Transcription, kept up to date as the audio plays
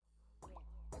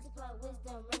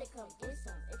them ready, come get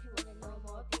some. If you wanna know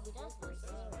more, people just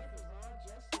listen.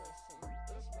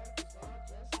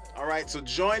 All right, so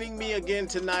joining me again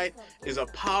tonight is a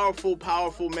powerful,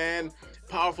 powerful man,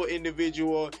 powerful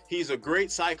individual. He's a great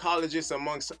psychologist,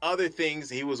 amongst other things.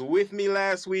 He was with me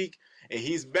last week, and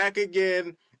he's back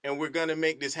again, and we're going to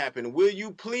make this happen. Will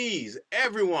you please,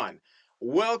 everyone,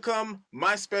 welcome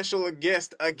my special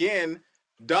guest again,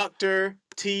 Dr.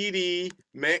 T.D.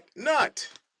 Mcnutt.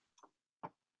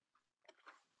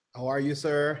 How are you,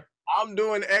 sir? I'm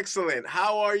doing excellent.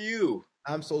 How are you?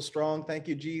 I'm so strong. Thank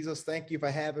you, Jesus. Thank you for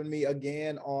having me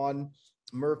again on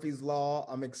Murphy's Law.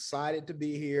 I'm excited to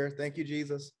be here. Thank you,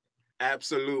 Jesus.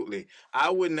 Absolutely.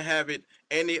 I wouldn't have it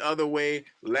any other way.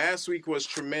 Last week was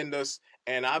tremendous,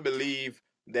 and I believe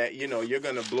that, you're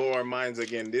going to blow our minds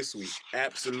again this week.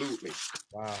 Absolutely.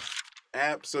 Wow.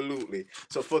 Absolutely.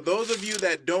 So for those of you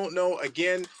that don't know,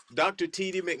 again, Dr.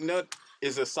 T.D. Mcnutt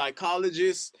is a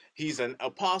psychologist. He's an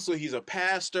apostle. He's a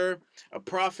pastor, a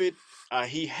prophet.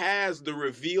 He has the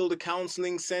Revealed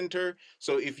Counseling Center.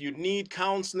 So if you need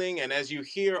counseling, and as you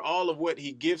hear all of what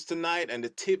he gives tonight and the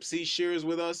tips he shares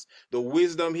with us, the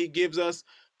wisdom he gives us,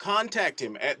 contact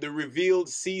him at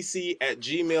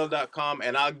therevealedcc@gmail.com,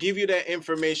 and I'll give you that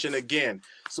information again.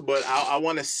 But I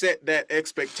want to set that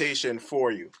expectation for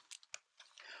you.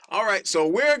 All right, so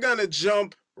we're going to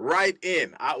jump right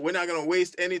in. We're not going to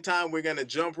waste any time. We're going to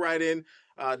jump right in.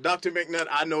 Dr. Mcnutt,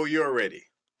 I know you're ready.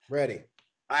 Ready.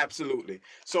 Absolutely.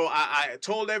 So I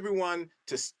told everyone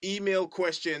to email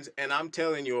questions, and I'm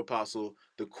telling you, Apostle,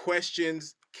 the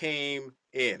questions came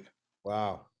in.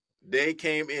 Wow. They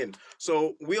came in.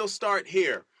 So we'll start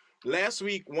here. Last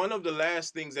week, one of the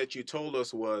last things that you told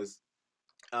us was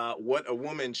what a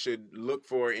woman should look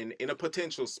for in a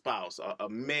potential spouse, a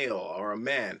male or a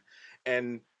man.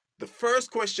 And the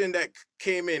first question that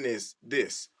came in is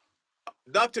this.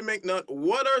 Dr. Mcnutt,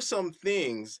 what are some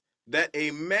things that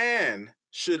a man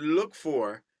should look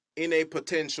for in a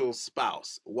potential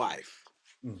spouse, wife?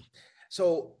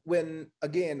 So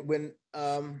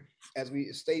as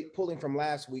we state pulling from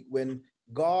last week, when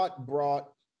God brought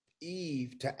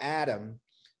Eve to Adam,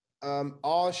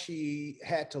 all she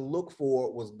had to look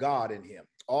for was God in him.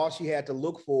 All she had to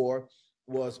look for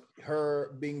was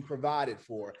her being provided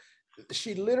for.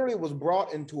 She literally was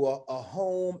brought into a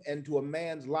home and to a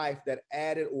man's life that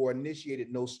added or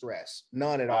initiated no stress,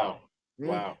 none at all.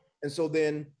 Wow. And so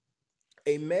then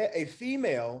a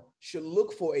female should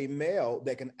look for a male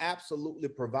that can absolutely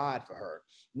provide for her,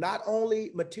 not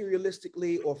only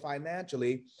materialistically or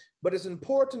financially, but it's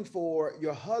important for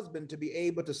your husband to be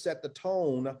able to set the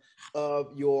tone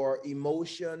of your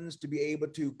emotions, to be able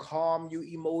to calm you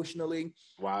emotionally.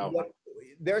 Wow.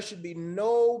 There should be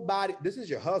nobody, this is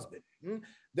your husband.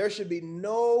 There should be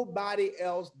nobody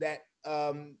else that,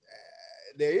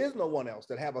 there is no one else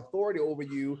that have authority over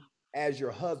you as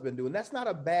your husband do. And that's not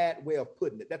a bad way of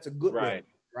putting it. That's a good way,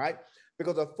 right?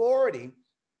 Because authority,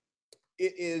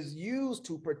 it is used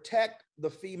to protect the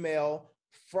female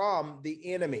from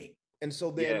the enemy. And so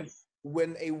then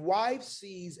when a wife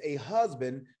sees a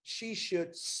husband, she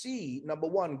should see, number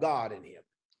one, God in him.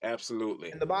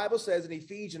 Absolutely. And the Bible says in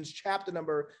Ephesians chapter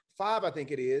number 5, I think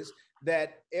it is,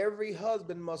 that every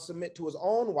husband must submit to his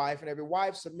own wife and every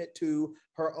wife submit to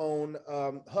her own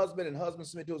husband and husband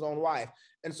submit to his own wife.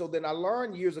 And so then I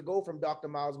learned years ago from Dr.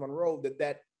 Miles Monroe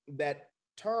that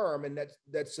term and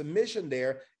that submission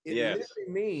there, it literally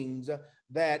means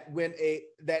that when a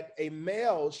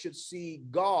male should see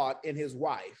God in his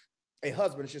wife, a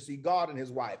husband should see God in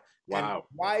his wife. Wow. And a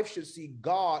wife should see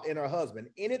God in her husband.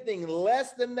 Anything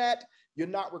less than that, you're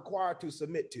not required to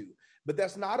submit to. But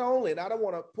that's not only, and I don't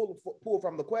want to pull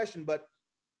from the question, but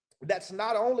that's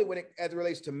not only as it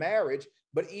relates to marriage,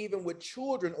 but even with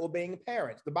children obeying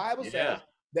parents. The Bible says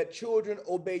that children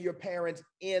obey your parents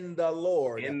in the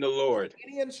Lord. In the Lord.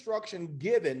 Any instruction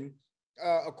given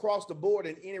across the board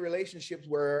in any relationships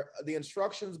where the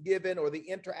instructions given or the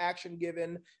interaction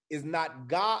given is not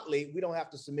godly, we don't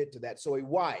have to submit to that. So a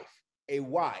wife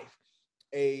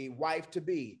to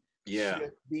be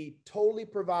should be totally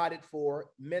provided for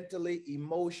mentally,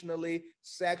 emotionally,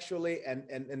 sexually,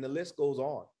 and the list goes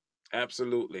on.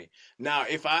 Absolutely. Now,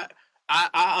 if I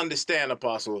understand,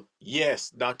 Apostle,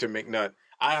 yes, Dr. Mcnutt,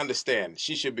 I understand.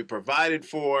 She should be provided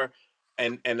for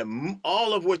and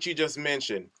all of what you just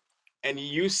mentioned. And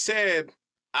you said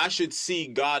I should see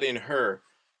God in her.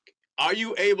 Are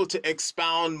you able to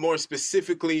expound more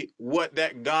specifically what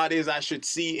that God is I should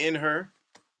see in her?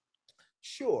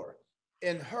 Sure.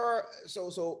 In her,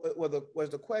 was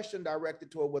the question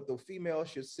directed toward what the female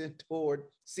should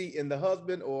see in the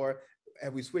husband, or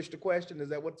have we switched the question? Is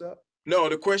that what's up? No,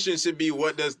 the question should be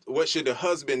what should the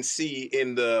husband see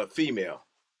in the female?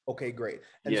 Okay, great.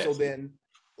 And so Yes. then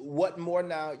what more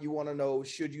now you want to know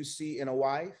should you see in a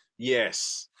wife?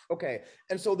 Yes. Okay.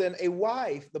 And so then a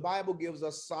wife, the Bible gives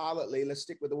us solidly, let's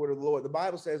stick with the word of the Lord. The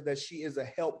Bible says that she is a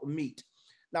help meet.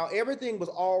 Now, everything was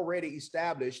already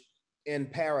established in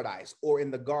paradise or in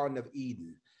the Garden of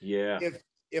Eden. Yeah.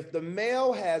 If the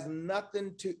male has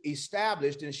nothing to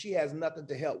establish, then she has nothing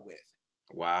to help with.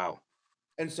 Wow.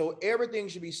 And so everything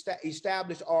should be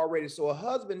established already. So a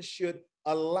husband should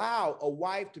allow a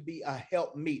wife to be a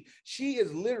helpmeet. She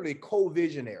is literally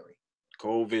co-visionary.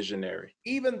 Co-visionary.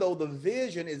 Even though the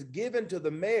vision is given to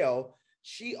the male,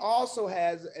 she also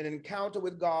has an encounter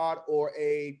with God or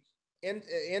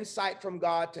insight from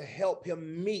God to help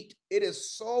him meet. It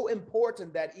is so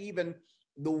important that even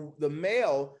the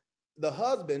male, the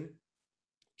husband,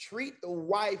 treat the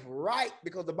wife right,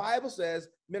 because the Bible says,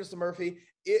 Minister Murphy,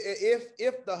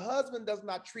 if the husband does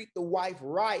not treat the wife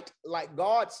right, like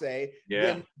God say,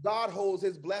 then God holds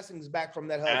his blessings back from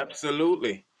that husband.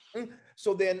 Absolutely.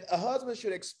 So then a husband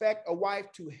should expect a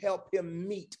wife to help him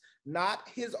meet, not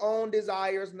his own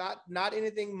desires, not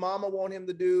anything mama want him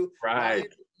to do. Right.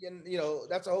 You know,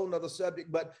 that's a whole nother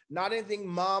subject, but not anything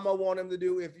mama want him to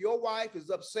do. If your wife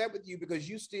is upset with you because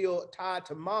you still tied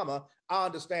to mama, I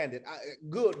understand it.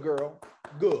 Good girl,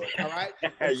 good. All right.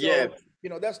 And Yes. so, you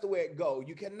know, that's the way it goes.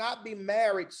 You cannot be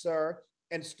married, sir,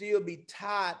 and still be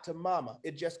tied to mama.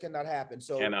 It just cannot happen.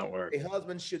 So Cannot work. a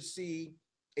husband should see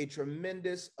a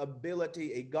tremendous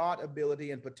ability, a God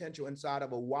ability and potential inside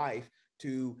of a wife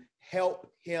to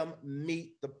help him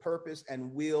meet the purpose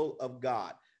and will of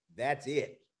God. That's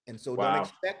it. And so don't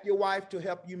expect your wife to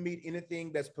help you meet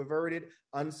anything that's perverted,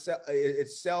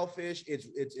 it's selfish, it's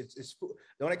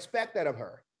don't expect that of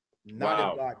her.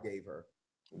 Not if God gave her.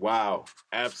 Wow.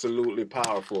 Absolutely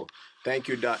powerful. Thank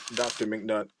you, Dr.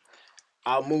 Mcnutt.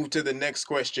 I'll move to the next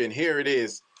question. Here it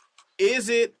is. Is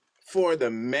it for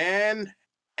the man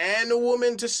and the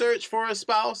woman to search for a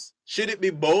spouse? Should it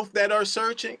be both that are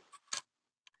searching?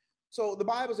 So the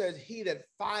Bible says, he that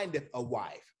findeth a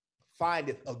wife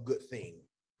findeth a good thing.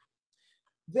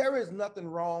 There is nothing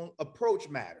wrong. Approach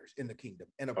matters in the kingdom,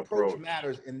 and approach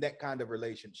matters in that kind of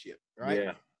relationship, right?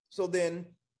 Yeah. So then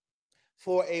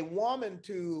for a woman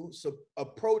to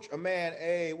approach a man,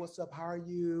 hey, what's up? How are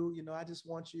you? You know, I just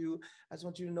want you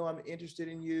to know I'm interested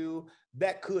in you.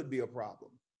 That could be a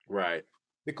problem. Right.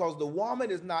 Because the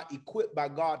woman is not equipped by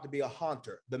God to be a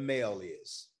hunter. The male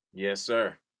is. Yes,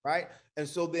 sir. Right. And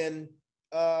so then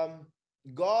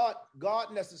God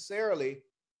necessarily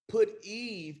put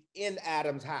Eve in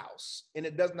Adam's house, and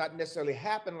it does not necessarily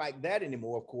happen like that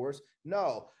anymore, of course.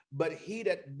 No, but he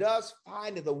that does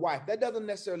find the wife, that doesn't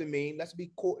necessarily mean, let's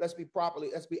be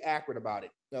accurate about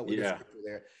it. With the scripture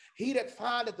there. He that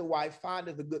findeth the wife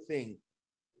findeth a good thing.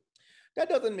 That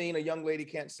doesn't mean a young lady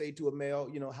can't say to a male,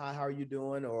 you know, hi, how are you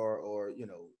doing? Or you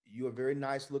know, you're a very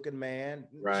nice looking man.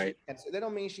 Right. That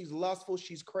don't mean she's lustful,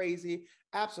 she's crazy.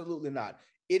 Absolutely not.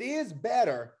 It is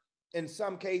better in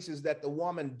some cases that the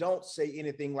woman don't say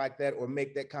anything like that or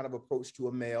make that kind of approach to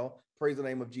a male. Praise the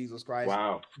name of Jesus Christ.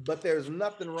 Wow. But there's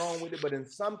nothing wrong with it. But in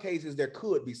some cases, there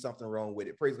could be something wrong with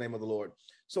it. Praise the name of the Lord.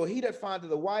 So he that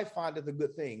findeth a wife findeth a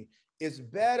good thing. It's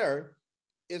better.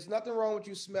 It's nothing wrong with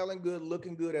you smelling good,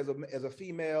 looking good as a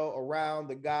female around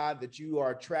the guy that you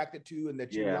are attracted to and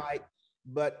that you like.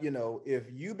 But you know, if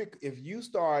you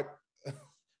start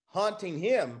hunting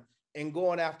him and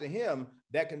going after him,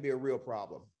 that can be a real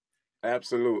problem.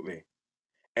 Absolutely.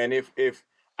 And if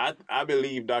I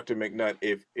believe, Dr. Mcnutt,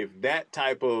 if that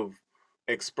type of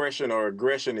expression or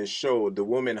aggression is showed, the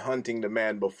woman hunting the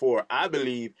man before, I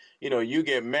believe, you know, you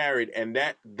get married and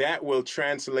that will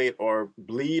translate or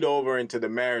bleed over into the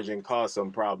marriage and cause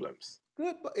some problems.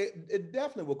 Good, but it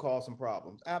definitely will cause some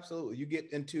problems. Absolutely. You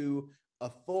get into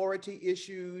authority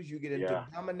issues, you get into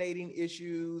dominating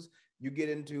issues, you get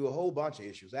into a whole bunch of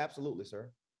issues. Absolutely, sir.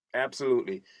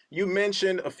 Absolutely. You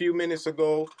mentioned a few minutes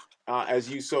ago, as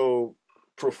you so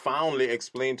profoundly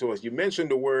explained to us, you mentioned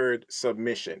the word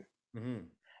submission. Mm-hmm.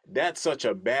 That's such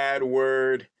a bad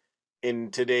word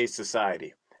in today's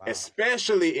society,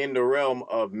 especially in the realm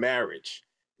of marriage.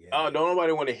 Don't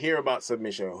nobody want to hear about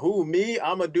submission. Who, me?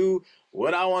 I'm going to do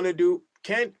what I want to do.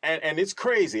 And it's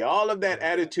crazy. All of that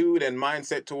attitude and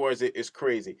mindset towards it is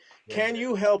crazy. Can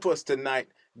you help us tonight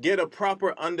get a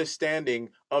proper understanding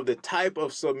of the type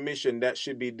of submission that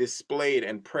should be displayed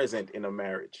and present in a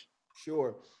marriage?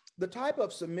 Sure. The type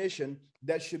of submission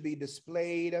that should be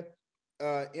displayed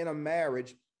in a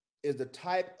marriage is the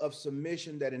type of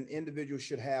submission that an individual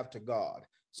should have to God.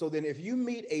 So then if you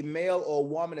meet a male or a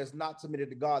woman that's not submitted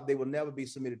to God, they will never be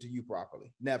submitted to you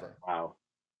properly. Never. Wow.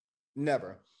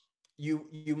 Never.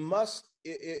 You must,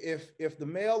 if the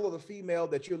male or the female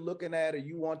that you're looking at or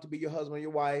you want to be your husband or your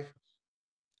wife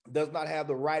does not have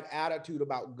the right attitude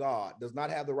about God, does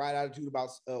not have the right attitude about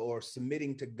or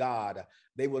submitting to God,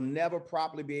 they will never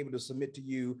properly be able to submit to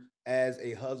you as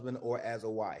a husband or as a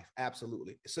wife.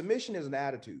 Absolutely. Submission is an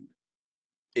attitude.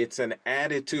 It's an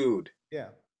attitude. Yeah.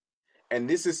 And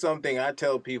this is something I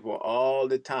tell people all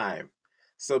the time.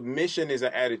 Submission is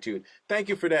an attitude. Thank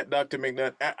you for that, Dr.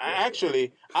 Mcnutt.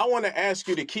 I want to ask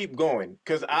you to keep going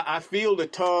because I feel the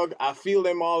tug. I feel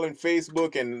them all in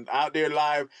Facebook and out there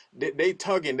live. They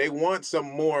tugging. They want some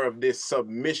more of this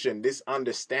submission, this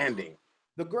understanding.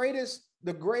 The greatest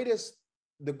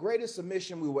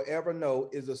submission we will ever know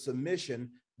is a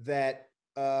submission that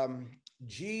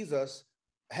Jesus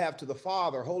have to the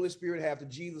Father, Holy Spirit have to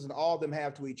Jesus, and all of them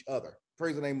have to each other.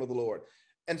 Praise the name of the Lord.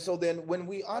 And so then when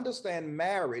we understand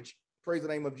marriage, praise the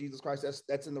name of Jesus Christ,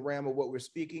 that's in the realm of what we're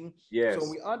speaking. Yes. So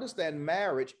when we understand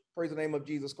marriage, praise the name of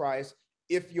Jesus Christ,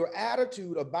 if your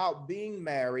attitude about being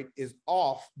married is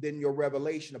off, then your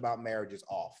revelation about marriage is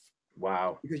off.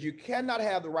 Wow. Because you cannot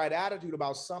have the right attitude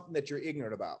about something that you're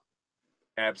ignorant about.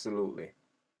 Absolutely.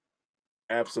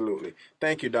 Absolutely.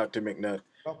 Thank you, Dr. Mcnutt.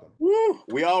 Welcome. Woo,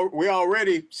 we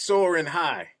already soaring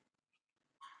high.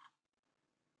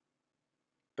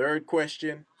 Third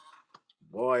question.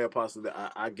 Boy, Apostle,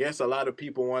 I guess a lot of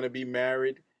people want to be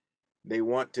married. They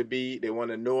want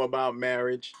to know about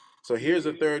marriage. So here's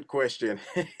a third question.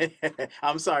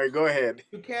 I'm sorry, go ahead.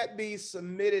 You can't be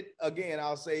submitted again.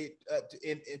 I'll say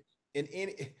in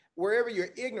any wherever you're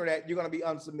ignorant at, you're going to be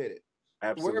unsubmitted.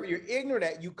 Absolutely. Wherever you're ignorant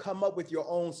at, you come up with your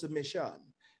own submission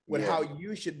with how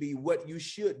you should be, what you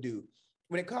should do.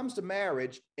 When it comes to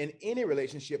marriage, in any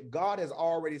relationship, God has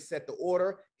already set the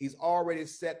order. He's already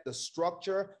set the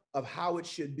structure of how it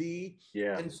should be.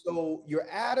 Yeah. And so your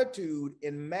attitude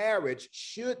in marriage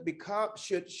should be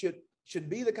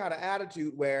the kind of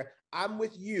attitude where I'm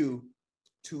with you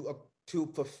to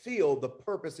fulfill the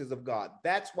purposes of God.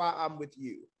 That's why I'm with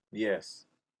you. Yes,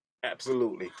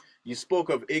 absolutely. You spoke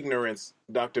of ignorance,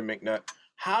 Dr. Mcnutt.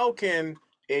 How can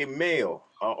a male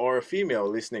or a female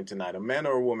listening tonight, a man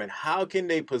or a woman, how can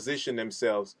they position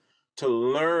themselves to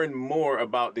learn more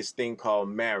about this thing called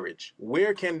marriage?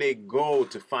 Where can they go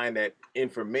to find that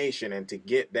information and to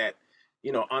get that,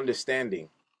 understanding?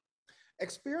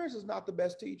 Experience is not the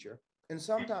best teacher. And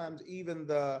sometimes even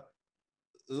the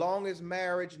longest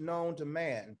marriage known to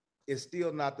man is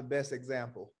still not the best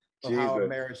example of how a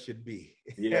marriage should be.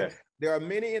 Yes. There are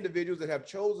many individuals that have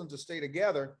chosen to stay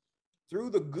together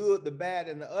through the good, the bad,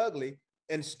 and the ugly,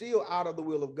 and still out of the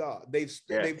will of God. They've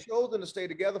chosen to stay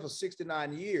together for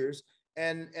 69 years,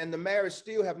 and the marriage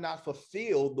still have not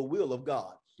fulfilled the will of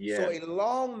God. Yeah. So a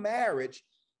long marriage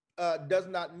does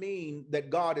not mean that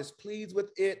God is pleased with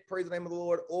it, praise the name of the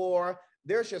Lord, or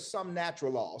there's just some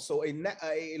natural law. So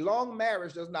a long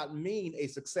marriage does not mean a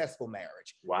successful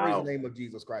marriage. Wow. Praise the name of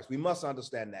Jesus Christ. We must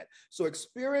understand that. So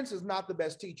experience is not the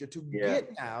best teacher. To get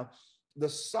now the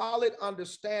solid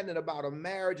understanding about a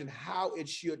marriage and how it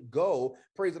should go,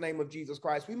 praise the name of Jesus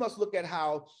Christ, we must look at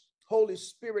how Holy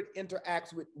Spirit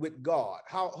interacts with God,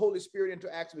 how Holy Spirit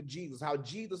interacts with Jesus, how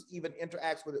Jesus even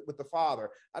interacts with the Father.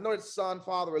 I know it's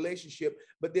son-father relationship,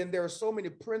 but then there are so many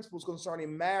principles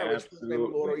concerning marriage,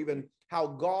 Lord, or even how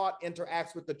God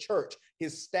interacts with the church,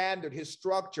 his standard, his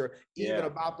structure, even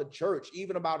about the church,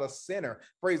 even about a sinner.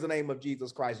 Praise the name of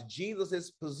Jesus Christ. Jesus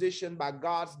is positioned by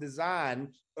God's design,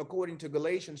 according to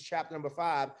Galatians chapter number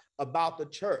 5, about the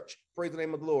church. Praise the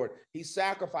name of the Lord. He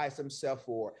sacrificed himself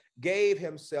for, gave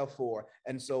himself for,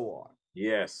 and so on.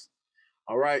 Yes.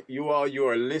 All right, you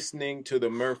are listening to the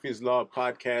Murphy's Law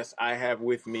podcast. I have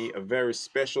with me a very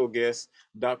special guest,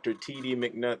 Dr. T.D.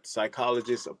 Mcnutt,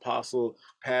 psychologist, apostle,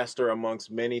 pastor,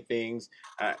 amongst many things.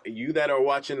 You that are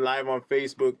watching live on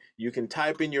Facebook, you can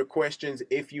type in your questions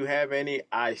if you have any.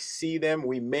 I see them.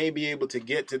 We may be able to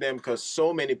get to them because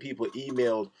so many people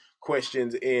emailed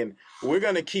questions in. We're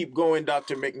going to keep going,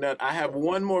 Dr. Mcnutt. I have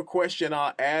one more question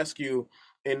I'll ask you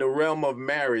in the realm of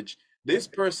marriage. This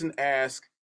person asked,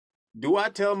 do I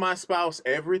tell my spouse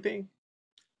everything?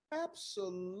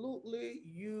 Absolutely,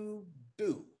 you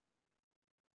do.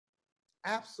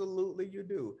 Absolutely, you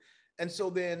do. And so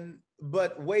then,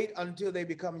 but wait until they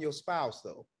become your spouse,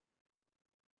 though.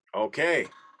 Okay.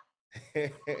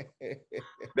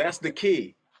 That's the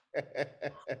key.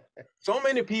 So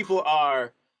many people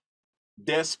are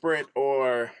desperate,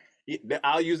 or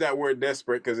I'll use that word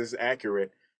desperate because it's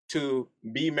accurate, to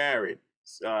be married.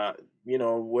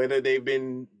 Whether they've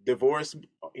been divorced,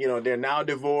 they're now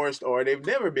divorced, or they've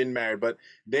never been married, but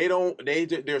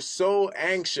they're so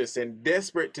anxious and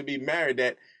desperate to be married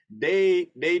that they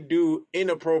do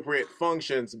inappropriate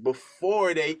functions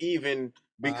before they even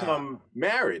become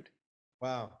married.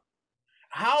 Wow.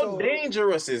 How So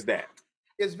dangerous is that?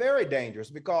 it's very dangerous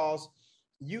because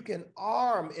you can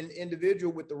arm an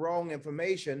individual with the wrong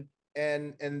information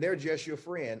and they're just your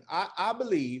friend. I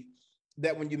believe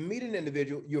that when you meet an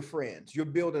individual, you're friends. You're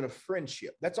building a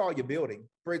friendship. That's all you're building.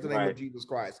 Praise the name of Jesus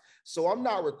Christ. So I'm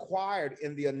not required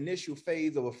in the initial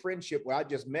phase of a friendship where I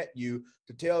just met you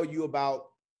to tell you about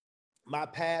my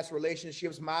past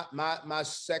relationships, my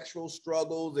sexual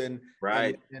struggles, and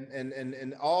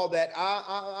all that.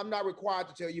 I'm not required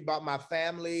to tell you about my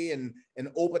family and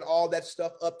open all that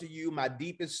stuff up to you, my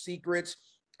deepest secrets.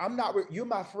 I'm not. You're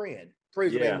my friend.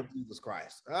 Praise the name of Jesus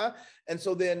Christ. And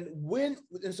so then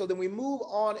we move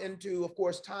on into, of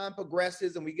course, time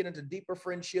progresses and we get into deeper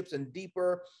friendships and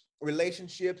deeper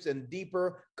relationships and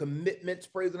deeper commitments.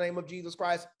 Praise the name of Jesus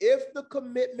Christ. If the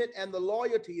commitment and the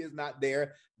loyalty is not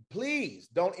there, please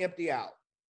don't empty out.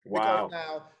 Wow. Because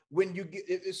now when you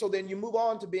get, so then you move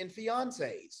on to being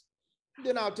fiancés.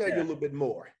 Then I'll tell you a little bit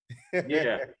more.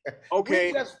 Yeah. Okay.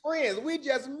 We just friends. We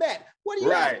just met. What are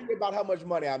you asking me about how much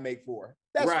money I make for?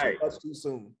 That's too much too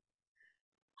soon.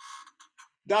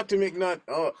 Dr.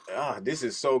 Mcnutt, this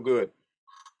is so good.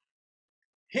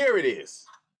 Here it is.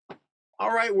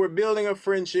 All right, we're building a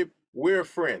friendship. We're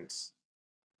friends.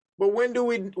 But when do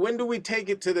we take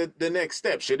it to the next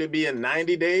step? Should it be in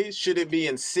 90 days? Should it be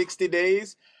in 60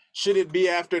 days? Should it be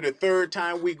after the third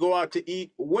time we go out to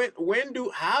eat?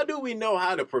 How do we know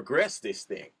how to progress this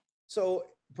thing? So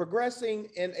progressing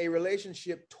in a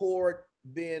relationship toward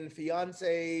being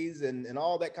fiancés and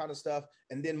all that kind of stuff,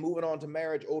 and then moving on to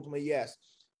marriage, ultimately, yes.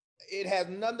 It has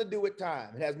nothing to do with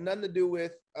time. It has nothing to do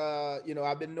with,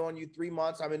 I've been knowing you 3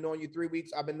 months. I've been knowing you 3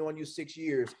 weeks. I've been knowing you 6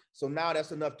 years. So now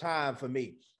that's enough time for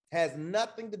me. Has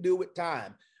nothing to do with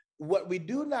time. What we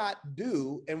do not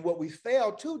do and what we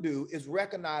fail to do is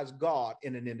recognize God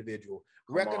in an individual,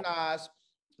 recognize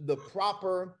the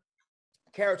proper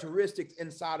characteristics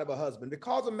inside of a husband.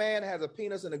 Because a man has a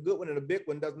penis and a good one and a big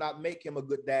one does not make him a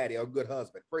good daddy or a good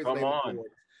husband. Praise the name of the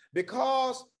Lord.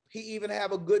 Because he even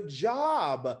have a good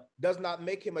job does not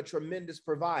make him a tremendous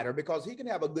provider, because he can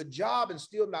have a good job and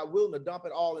still not willing to dump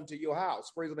it all into your house.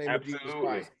 Praise the name of Jesus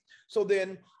Christ. So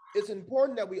then it's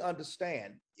important that we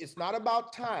understand it's not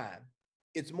about time.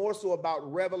 It's more so about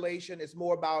revelation. It's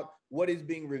more about what is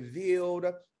being revealed.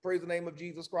 Praise the name of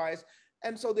Jesus Christ.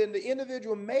 And so then the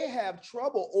individual may have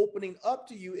trouble opening up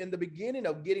to you in the beginning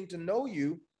of getting to know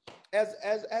you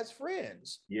as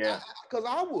friends. Yeah. Because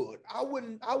I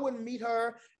wouldn't meet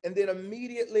her and then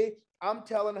immediately I'm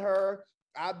telling her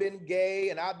I've been gay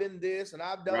and I've been this and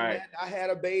I've done that. I had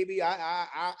a baby.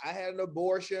 I had an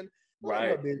abortion. Not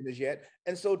her business yet.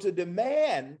 And so to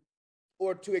demand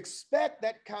or to expect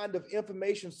that kind of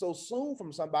information so soon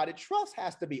from somebody, trust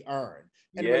has to be earned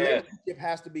and relationship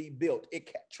has to be built.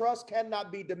 Trust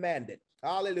cannot be demanded.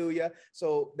 Hallelujah.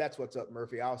 So that's what's up,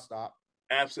 Murphy. I'll stop.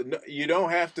 Absolutely. You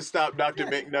don't have to stop, Dr.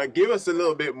 Mcnutt. Give us a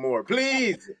little bit more,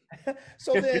 please.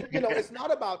 So then, it's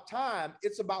not about time.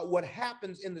 It's about what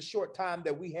happens in the short time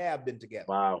that we have been together.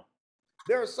 Wow.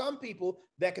 There are some people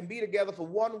that can be together for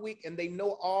 1 week and they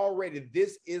know already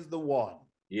this is the one.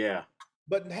 Yeah.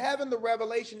 But having the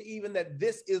revelation even that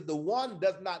this is the one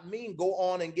does not mean go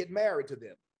on and get married to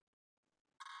them.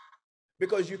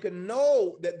 Because you can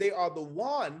know that they are the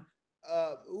one.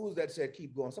 Who's that said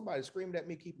keep going? Somebody screamed at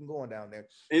me, keep them going down there.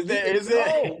 Is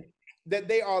it? That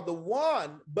they are the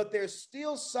one, but there's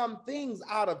still some things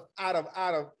out of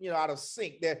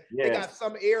sync. They got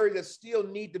some areas that still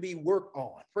need to be worked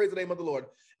on. Praise the name of the Lord.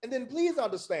 And then please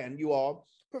understand, you all,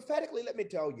 prophetically, let me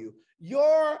tell you,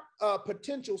 your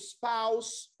potential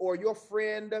spouse or your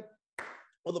friend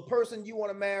or the person you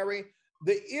want to marry,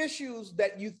 the issues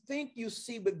that you think you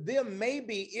see with them may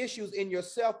be issues in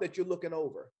yourself that you're looking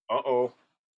over.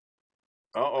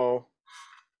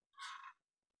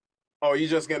 Oh, you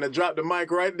just gonna drop the mic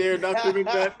right there, Dr.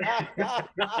 Mcnutt?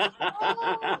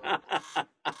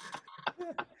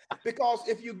 Because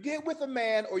if you get with a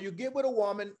man or you get with a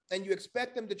woman and you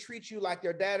expect them to treat you like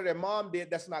their dad or their mom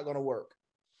did, that's not going to work.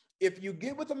 If you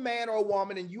get with a man or a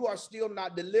woman and you are still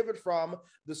not delivered from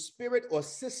the spirit or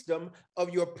system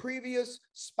of your previous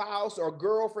spouse or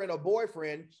girlfriend or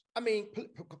boyfriend, I mean,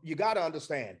 you got to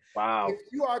understand. Wow. If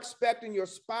you are expecting your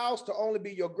spouse to only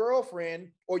be your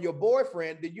girlfriend or your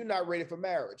boyfriend, then you're not ready for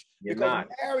marriage. Because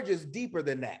marriage is deeper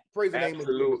than that. Praise the name of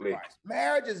Jesus Christ.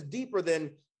 Marriage is deeper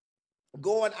than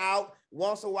going out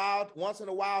once in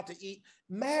a while to eat.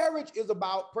 Marriage is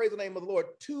about, praise the name of the Lord,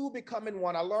 two becoming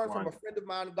one. I learned from a friend of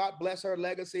mine, God bless her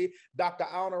legacy, Dr.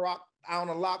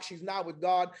 Alna Locke. She's now with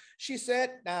God. She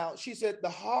said,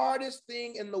 the hardest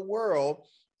thing in the world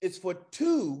is for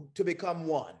two to become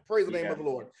one. Praise the name of the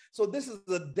Lord. So this is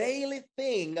the daily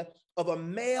thing of a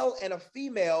male and a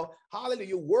female,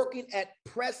 hallelujah, working at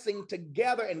pressing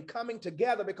together and coming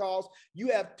together, because you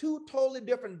have two totally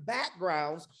different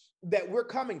backgrounds that we're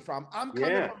coming from. I'm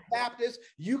coming from Baptist,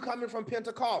 you coming from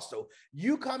Pentecostal,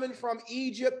 you coming from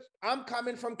Egypt, I'm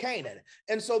coming from Canaan.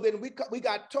 And so then we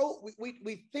got told,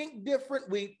 we think different,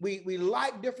 we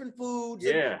like different foods.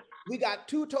 And we got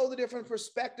two totally different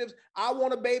perspectives. I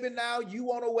want a baby now, you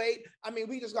want to wait. I mean,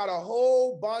 we just got a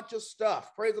whole bunch of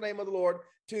stuff, praise the name of the Lord,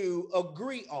 to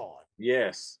agree on.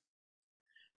 Yes.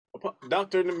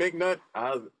 Dr. Mcnutt,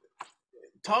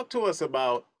 talk to us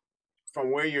about, from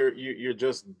where you're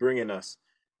just bringing us,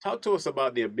 talk to us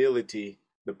about the ability,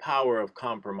 the power of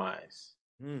compromise.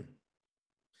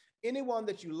 Anyone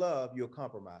that you love, you'll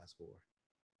compromise for.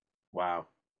 Wow.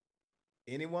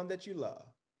 Anyone that you love,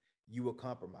 you will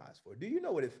compromise for. Do you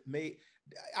know what it made?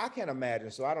 I can't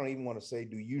imagine, so I don't even want to say,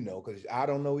 do you know? Because I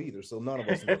don't know either, so none of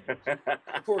us know.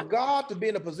 For God to be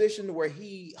in a position where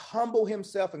he humbled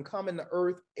himself and come in the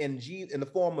earth in the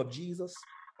form of Jesus.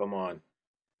 Come on.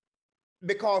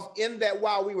 Because in that,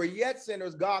 while we were yet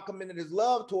sinners, God commended his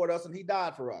love toward us and he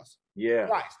died for us.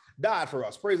 Christ died for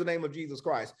us. Praise the name of Jesus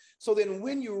Christ. So then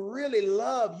when you really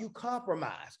love, you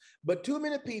compromise. But too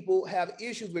many people have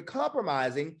issues with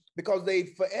compromising because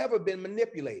they've forever been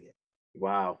manipulated.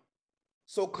 Wow.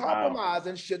 So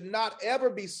compromising should not ever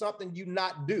be something you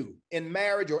not do in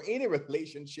marriage or any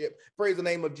relationship. Praise the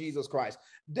name of Jesus Christ.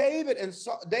 David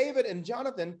and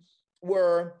Jonathan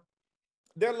were,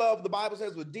 their love, the Bible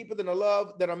says, was deeper than the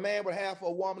love that a man would have for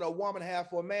a woman, or a woman have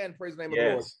for a man. Praise the name of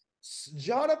the Lord.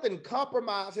 Jonathan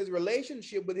compromised his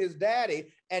relationship with his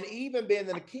daddy, and even being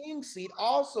in the king's seat,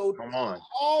 also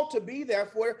all to be there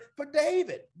for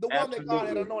David, the one that God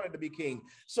had anointed to be king.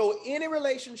 So any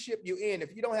relationship you're in,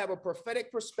 if you don't have a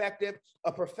prophetic perspective,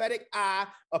 a prophetic eye,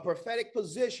 a prophetic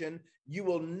position, you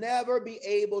will never be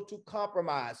able to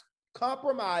compromise.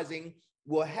 Compromising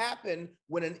will happen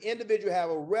when an individual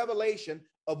have a revelation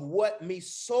of what me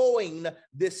sowing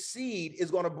this seed is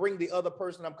going to bring the other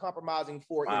person I'm compromising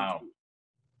for into.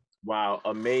 Wow.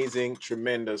 Amazing,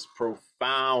 tremendous,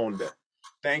 profound.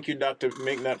 Thank you, Dr.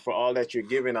 Mcnutt, for all that you're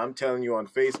giving. I'm telling you, on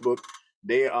Facebook,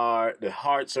 the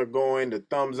hearts are going, the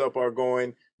thumbs up are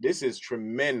going. This is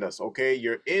tremendous, okay?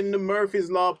 You're in the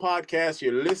Murphy's Law podcast.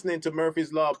 You're listening to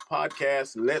Murphy's Law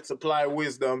podcast. Let's apply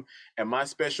wisdom. And my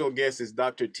special guest is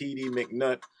Dr. T.D.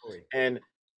 Mcnutt. And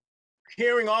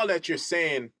hearing all that you're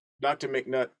saying, Dr.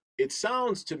 Mcnutt, it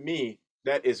sounds to me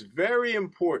that it's very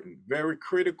important, very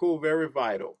critical, very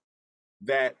vital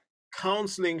that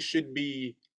counseling should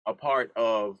be a part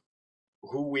of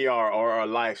who we are or our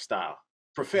lifestyle.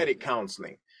 Prophetic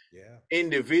counseling,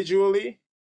 individually,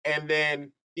 and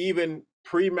then even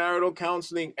premarital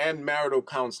counseling and marital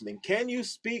counseling. Can you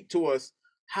speak to us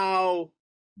how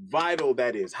vital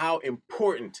that is, how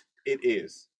important it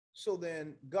is? So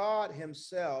then God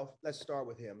himself, let's start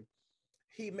with him.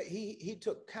 He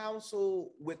took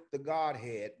counsel with the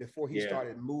Godhead before he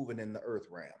started moving in the earth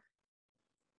realm.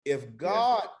 If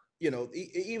God,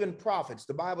 even prophets,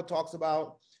 the Bible talks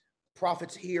about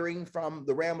prophets hearing from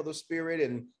the realm of the spirit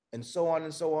and so on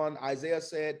and so on. Isaiah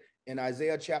said in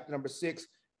Isaiah chapter number 6,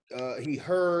 he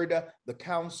heard the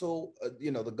counsel,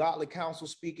 the godly counsel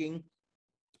speaking,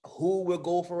 who will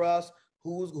go for us,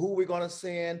 who we're going to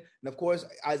send. And of course,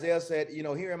 Isaiah said,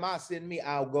 here am I, send me,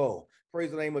 I'll go.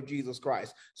 Praise the name of Jesus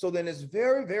Christ. So then it's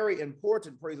very, very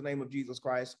important, praise the name of Jesus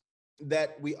Christ,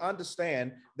 that we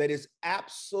understand that it's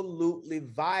absolutely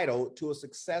vital to a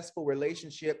successful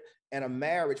relationship and a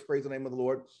marriage, praise the name of the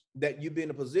Lord, that you be in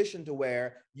a position to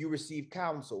where you receive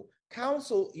counsel.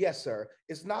 Counsel, yes, sir,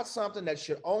 it's not something that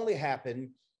should only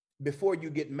happen before you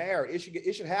get married.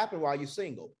 It should happen while you're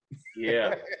single.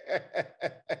 Yes.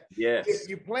 If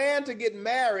you plan to get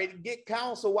married, get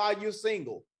counsel while you're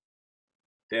single.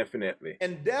 Definitely.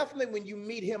 And definitely when you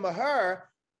meet him or her,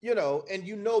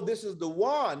 and this is the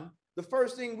one, the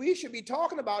first thing we should be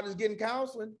talking about is getting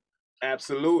counseling.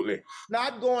 Absolutely.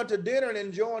 Not going to dinner and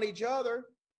enjoying each other.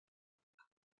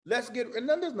 And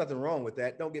then there's nothing wrong with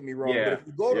that. Don't get me wrong. But if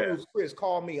you go to Ruth's Chris,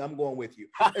 call me. I'm going with you.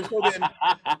 And so then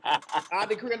I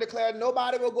decree and declare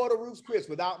nobody will go to Ruth's Chris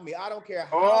without me. I don't care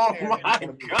how. Oh my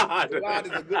God. God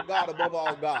is a good God above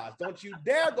all gods. Don't you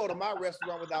dare go to my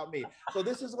restaurant without me. So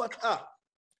this is what's up.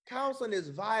 Counseling is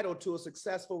vital to a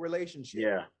successful relationship.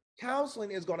 Yeah.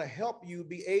 Counseling is going to help you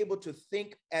be able to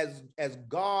think as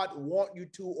God want you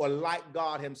to, or like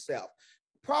God himself.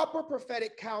 Proper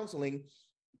prophetic counseling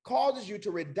causes you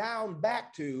to redound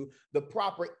back to the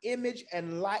proper image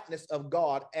and likeness of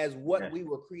God as what we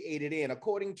were created in,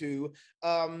 according to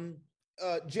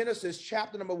Genesis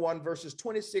chapter number 1, verses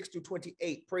 26 to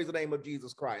 28. Praise the name of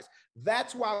Jesus Christ.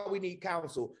 That's why we need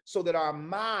counsel, so that our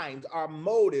minds, our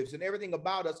motives, and everything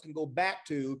about us can go back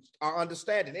to our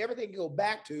understanding. Everything can go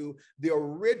back to the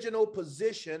original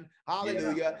position,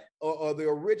 hallelujah, or the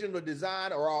original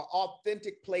design or our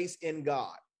authentic place in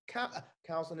God.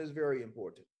 Counseling is very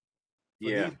important for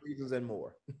these reasons and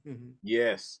more.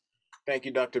 Yes. Thank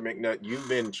you, Dr. Mcnutt. You've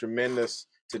been tremendous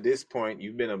to this point.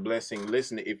 You've been a blessing.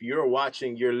 Listen, if you're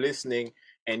watching, you're listening,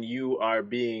 and you are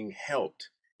being helped,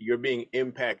 you're being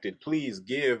impacted, please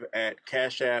give at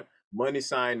Cash App, #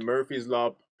 Murphy's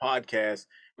Law Podcast,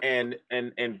 and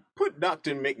put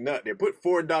Dr. Mcnutt there. Put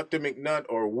for Dr. Mcnutt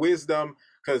or wisdom,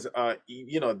 because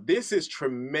this is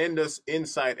tremendous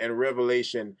insight and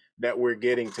revelation that we're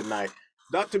getting tonight.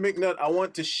 Dr. Mcnutt, I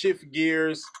want to shift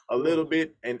gears a little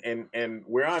bit, and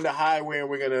we're on the highway, and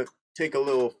we're gonna take a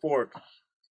little fork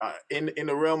in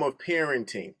the realm of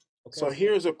parenting. Okay. So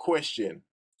here's a question.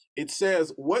 It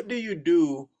says, what do you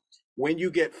do when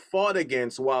you get fought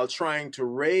against while trying to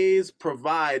raise,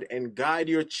 provide, and guide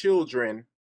your children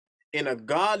in a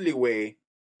godly way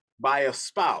by a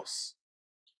spouse?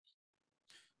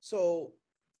 So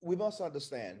we must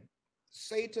understand,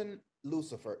 Satan,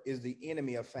 Lucifer, is the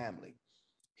enemy of family.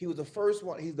 He was the first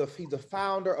one. He's the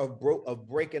founder of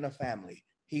breaking a family.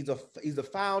 He's the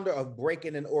founder of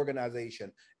breaking an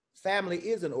organization. Family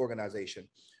is an organization.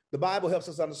 The Bible helps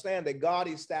us understand that God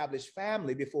established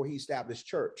family before he established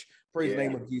church. Praise the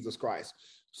name of Jesus Christ.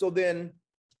 So then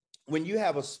when you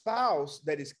have a spouse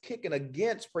that is kicking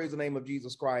against, praise the name of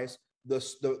Jesus Christ,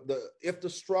 if the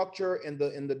structure and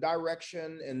the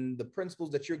direction and the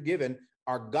principles that you're given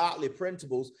are godly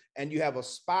principles, and you have a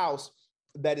spouse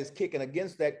that is kicking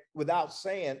against that,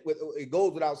 it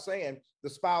goes without saying, the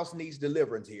spouse needs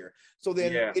deliverance here. So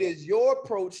then it is your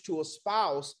approach to a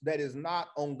spouse that is not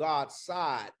on God's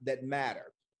side that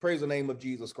matter. Praise the name of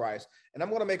Jesus Christ. And I'm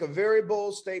going to make a very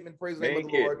bold statement, praise the name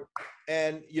of the Lord.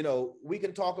 And, we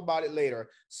can talk about it later.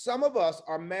 Some of us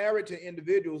are married to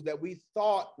individuals that we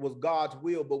thought was God's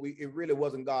will, but it really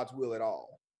wasn't God's will at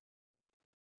all.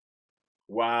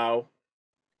 Wow.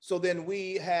 So then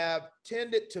we have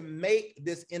tended to make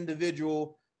this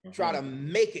individual try to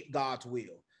make it God's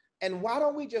will. And why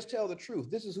don't we just tell the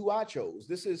truth? This is who I chose.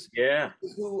 This is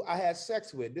who I had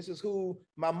sex with. This is who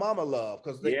my mama loved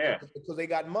because they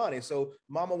got money. So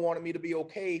mama wanted me to be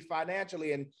okay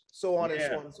financially, and so on and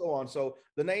so on and so on. So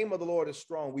the name of the Lord is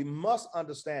strong. We must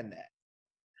understand that.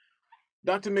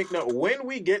 Dr. Mcnutt, when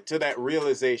we get to that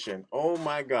realization, oh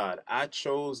my God, I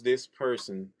chose this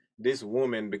person, this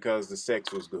woman, because the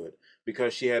sex was good,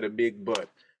 because she had a big butt,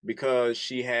 because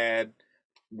she had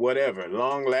whatever,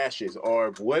 long lashes,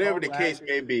 or whatever the case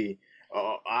may be.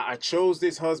 I chose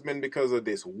this husband because of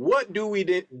this. What do we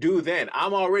do then?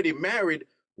 I'm already married.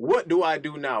 What do I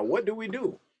do now? What do we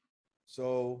do?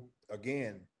 So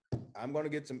again, I'm going to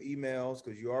get some emails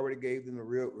because you already gave them the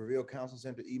Reveal Counsel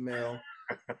Center email.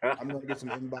 I'm going to get some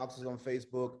inboxes on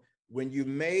Facebook. When you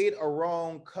made a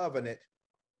wrong covenant,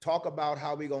 talk about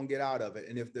how we're going to get out of it.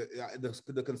 And if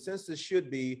the consensus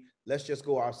should be, let's just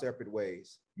go our separate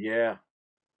ways. Yeah.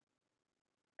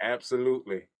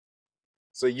 Absolutely.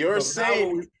 So you're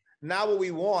saying now what we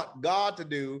want God to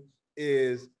do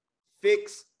is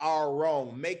fix our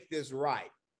wrong, make this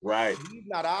right. Right. He's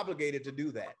not obligated to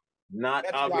do that. That's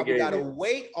obligated. Why we got to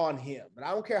wait on him. And I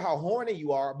don't care how horny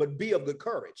you are, but be of good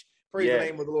courage. Praise the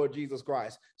name of the Lord Jesus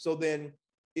Christ. So then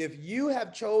if you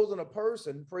have chosen a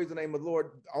person, praise the name of the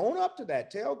Lord, own up to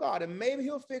that. Tell God, and maybe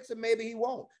he'll fix it, maybe he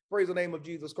won't. Praise the name of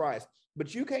Jesus Christ.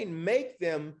 But you can't make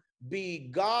them be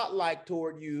God-like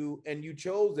toward you, and you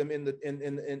chose them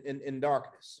in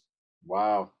darkness.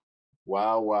 Wow.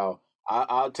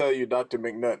 I'll tell you, Dr.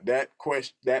 Mcnutt,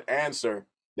 that answer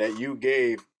that you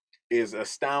gave is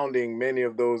astounding. Many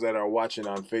of those that are watching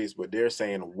on Facebook, they're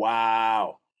saying,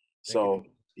 wow. So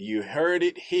you heard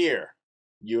it here.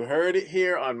 You heard it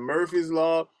here on Murphy's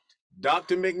Law.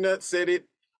 Dr. Mcnutt said it.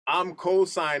 I'm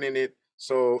co-signing it.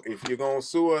 So if you're going to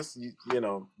sue us,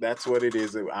 that's what it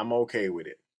is. I'm okay with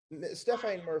it.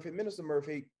 Stephanie Murphy, Minister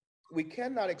Murphy, we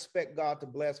cannot expect God to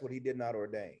bless what he did not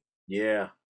ordain. Yeah.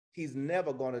 He's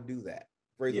never going to do that.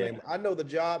 Praise the name. I know the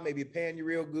job may be paying you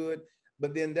real good,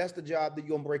 but then that's the job that you're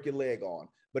going to break your leg on.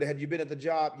 But had you been at the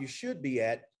job you should be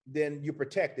at, then you're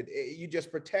protected. You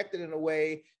just protected in a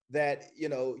way that,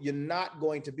 you're not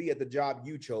going to be at the job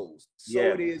you chose. So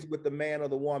it is with the man or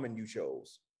the woman you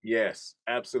chose. Yes,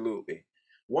 absolutely.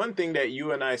 one thing that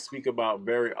you and I speak about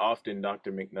very often,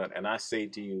 Dr. Mcnutt, and I say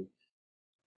to you,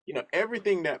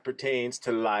 everything that pertains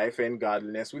to life and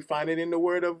godliness, we find it in the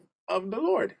word of the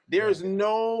Lord. Yeah. There's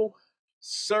no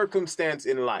circumstance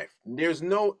in life, there's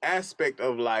no aspect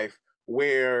of life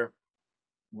where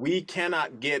we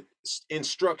cannot get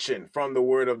instruction from the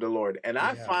word of the Lord. And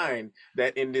I Yeah. find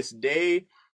that in this day,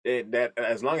 that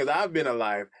as long as I've been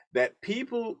alive, that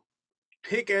people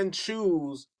pick and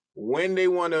choose when they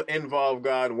want to involve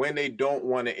God, when they don't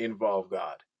want to involve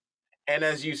God. And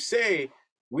as you say,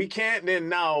 we can't then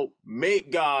now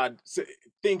make God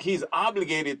think he's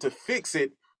obligated to fix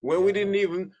it when Yeah. we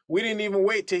didn't even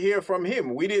wait to hear from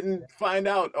him. We didn't find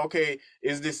out, okay,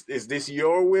 is this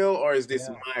your will or is this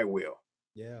Yeah. my will?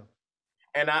 Yeah.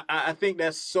 And I think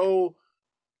that's so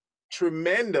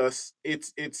tremendous.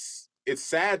 It's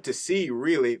sad to see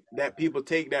really that people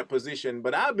take that position.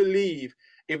 But I believe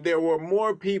if there were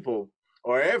more people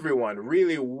or everyone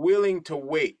really willing to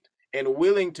wait and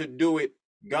willing to do it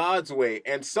God's way,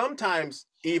 and sometimes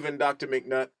even Dr.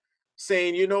 Mcnutt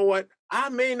saying, you know what, I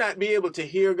may not be able to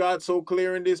hear God so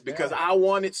clear in this because Yeah. I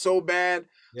want it so bad.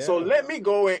 So Yeah. let me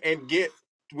go and get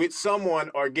with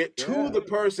someone or get to Yeah. the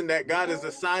person that God has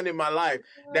assigned in my life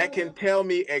that can tell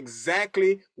me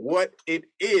exactly what it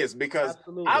is, because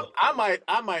Absolutely.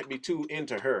 I might be too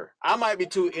into her. I might be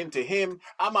too into him.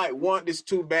 I might want this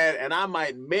too bad, and I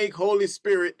might make Holy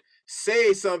Spirit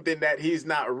say something that he's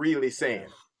not really saying.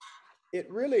 It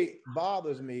really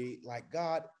bothers me. Like,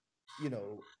 God,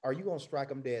 are you going to strike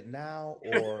them dead now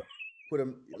or put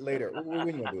them later? We're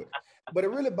going to do it. But it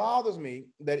really bothers me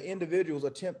that individuals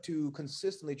attempt to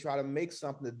consistently try to make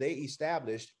something that they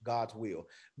established God's will.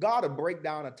 God will break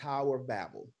down a Tower of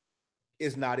Babel.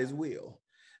 Is not his will.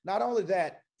 Not only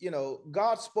that,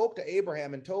 God spoke to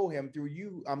Abraham and told him, through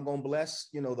you, I'm going to bless,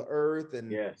 the earth, and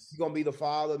Yes. you're going to be the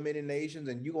father of many nations,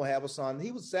 and you're going to have a son.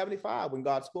 He was 75 when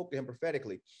God spoke to him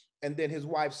prophetically. And then his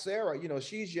wife, Sarah,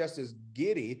 she's just as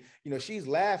giddy, she's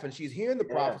laughing, she's hearing the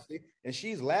prophecy and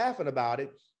she's laughing about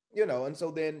it, and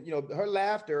so then, her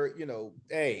laughter,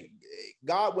 hey,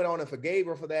 God went on and forgave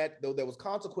her for that, though there was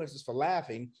consequences for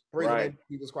laughing, praise the name of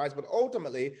Jesus Christ. But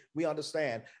ultimately, we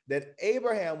understand that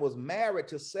Abraham was married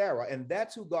to Sarah, and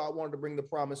that's who God wanted to bring the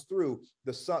promise through,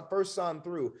 the son, first son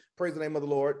through, praise the name of the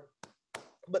Lord.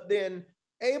 But then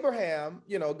Abraham,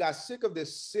 got sick of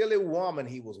this silly woman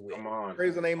he was with.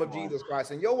 Praise the name of Jesus Christ.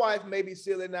 And your wife may be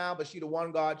silly now, but she's the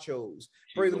one God chose.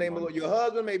 Praise the name of the Lord. Your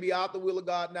husband may be out the will of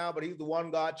God now, but he's the one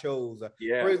God chose.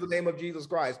 Praise the name of Jesus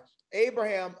Christ.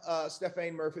 Abraham,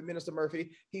 Stephane Murphy, Minister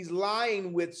Murphy, he's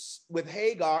lying with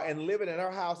Hagar and living in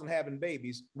her house and having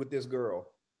babies with this girl.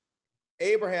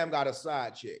 Abraham got a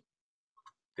side chick.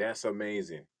 That's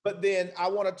amazing. But then I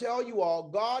want to tell you all,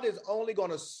 God is only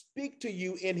going to speak to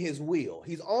you in his will.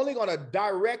 He's only going to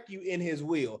direct you in his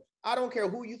will. I don't care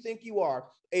who you think you are,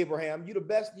 Abraham. You the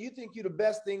best. You think you're the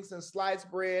best thing since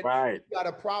sliced bread. Right. You got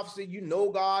a prophecy. You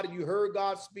know God and you heard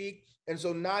God speak. And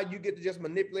so now you get to just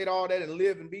manipulate all that and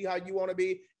live and be how you want to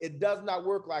be. It does not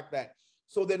work like that.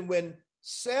 So then when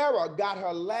Sarah got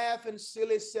her laughing,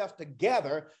 silly self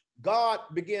together, God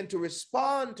began to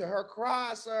respond to her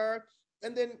cry, sir.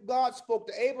 And then God spoke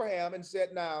to Abraham and said,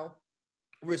 now,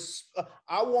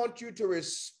 I want you to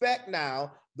respect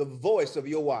now the voice of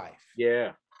your wife.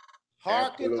 Yeah.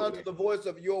 Hearken unto the voice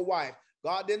of your wife.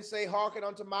 God didn't say, hearken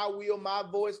unto my will, my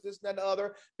voice, this, and the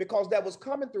other, because that was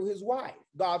coming through his wife,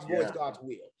 God's voice, God's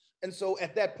will. And so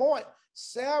at that point,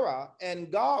 Sarah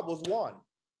and God was one.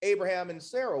 Abraham and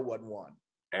Sarah wasn't one.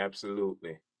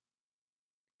 Absolutely.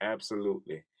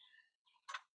 Absolutely.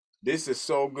 This is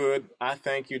so good. I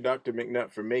thank you, Dr.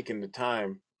 Mcnutt, for making the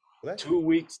time. 2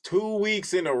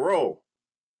 weeks in a row.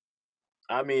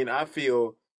 I mean, I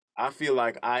feel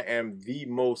like I am the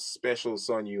most special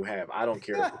son you have. I don't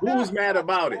care who's mad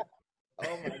about it.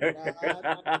 Oh my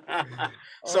God.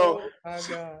 So, oh my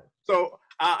God. So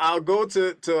I'll go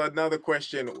to another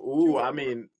question. Ooh, sure. I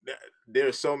mean,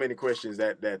 there's so many questions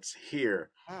that's here.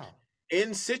 Wow.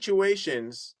 In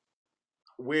situations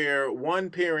where one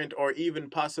parent or even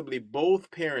possibly both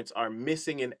parents are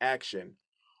missing in action,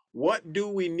 what do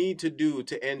we need to do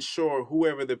to ensure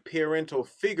whoever the parental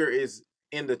figure is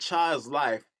in the child's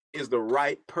life is the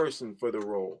right person for the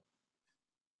role?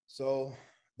 So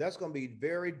that's going to be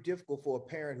very difficult for a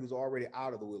parent who's already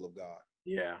out of the will of God.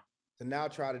 Yeah. To now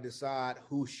try to decide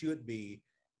who should be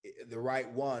the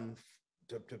right one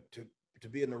to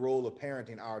be in the role of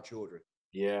parenting our children.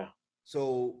 Yeah.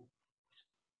 So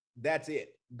that's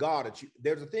it. God,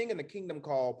 there's a thing in the kingdom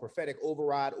called prophetic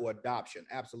override or adoption.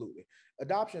 Absolutely.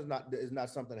 Adoption is not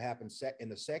something that happens in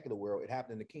the secular world. It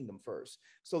happened in the kingdom first.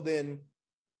 So then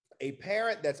a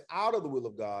parent that's out of the will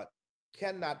of God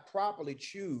cannot properly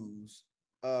choose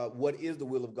what is the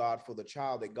will of God for the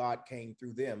child that God came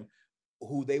through them,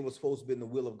 who they were supposed to be in the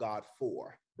will of God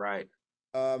for. Right.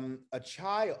 A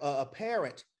child, a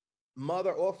parent,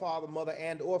 mother or father, mother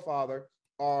and or father,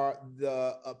 are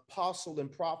the apostle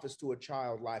and prophets to a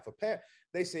child life. A parent,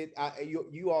 they say,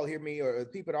 you all hear me, or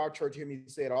people at our church hear me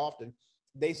say it often.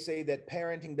 They say that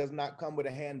parenting does not come with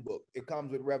a handbook. It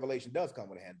comes with revelation. Does come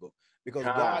with a handbook, because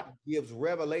God gives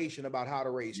revelation about how to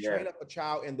raise, train up a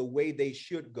child in the way they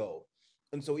should go.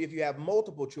 And so if you have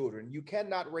multiple children, you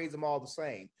cannot raise them all the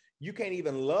same. You can't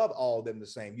even love all of them the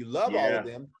same. You love all of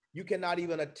them. You cannot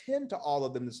even attend to all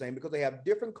of them the same, because they have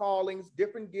different callings,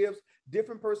 different gifts,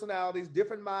 different personalities,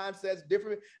 different mindsets,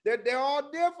 different. They're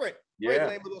all different. Praise the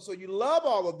name of the Lord. So you love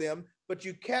all of them, but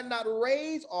you cannot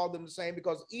raise all of them the same,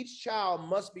 because each child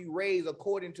must be raised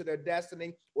according to their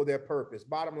destiny or their purpose.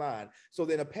 Bottom line. So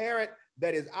then a parent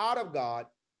that is out of God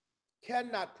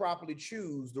cannot properly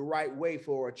choose the right way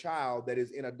for a child that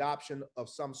is in adoption of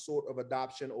some sort of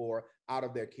adoption or out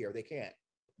of their care. They can't.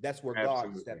 That's where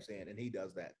God steps in, and he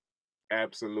does that.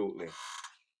 Absolutely.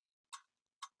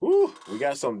 Woo, we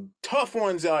got some tough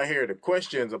ones out here. The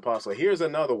questions, Apostle. Here's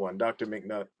another one, Dr.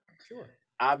 Mcnutt. Sure.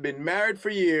 I've been married for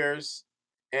years,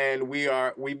 and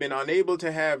we've been unable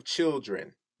to have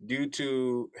children due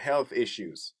to health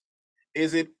issues.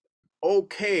 Is it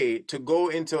okay to go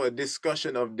into a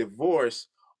discussion of divorce,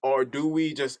 or do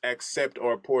we just accept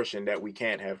our portion that we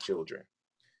can't have children?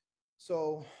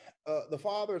 So the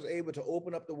father is able to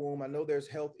open up the womb. I know there's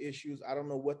health issues. I don't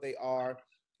know what they are,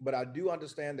 but I do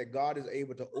understand that God is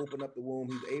able to open up the womb.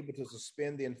 He's able to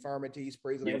suspend the infirmities.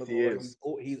 Praise the name of the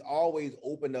Lord. He's always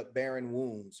opened up barren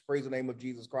wombs. Praise the name of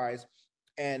Jesus Christ.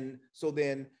 And so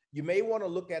then you may want to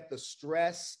look at the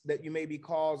stress that you may be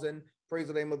causing, praise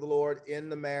the name of the Lord, in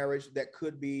the marriage that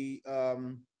could be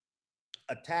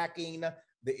attacking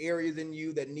the areas in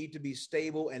you that need to be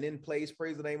stable and in place,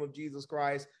 praise the name of Jesus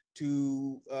Christ,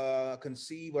 to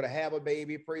conceive or to have a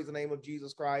baby, praise the name of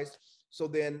Jesus Christ. So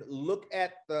then look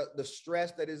at the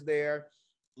stress that is there.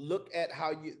 Look at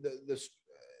how you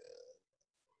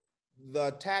the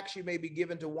attacks you may be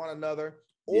given to one another,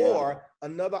 or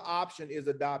another option is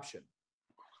adoption.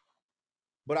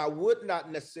 But I would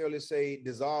not necessarily say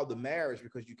dissolve the marriage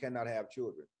because you cannot have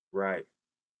children. Right.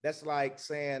 That's like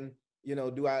saying, you know,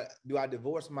 do I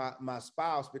divorce my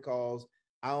spouse because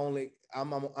I'm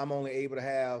only able to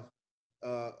have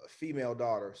female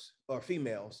daughters or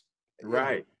females.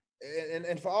 Right.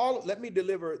 And for all, let me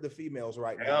deliver the females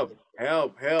right now.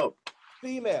 Help.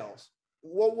 Females,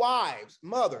 well, wives,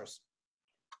 mothers,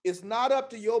 it's not up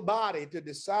to your body to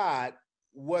decide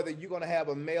whether you're going to have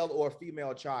a male or a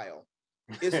female child.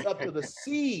 It's up to the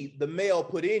seed the male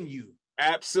put in you.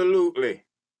 Absolutely.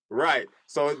 Right.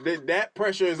 So that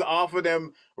pressure is off of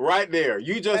them right there.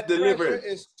 You just delivered. Pressure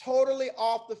is totally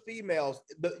off the females.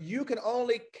 You can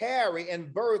only carry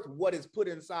and birth what is put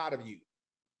inside of you.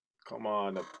 Come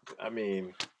on. I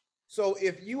mean. So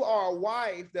if you are a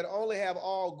wife that only have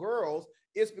all girls,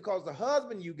 it's because the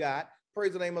husband you got,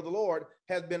 praise the name of the Lord,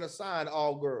 has been assigned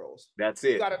all girls. That's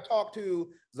it. You got to talk to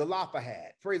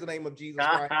Zelophehad. Praise the name of Jesus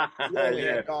Christ. Who only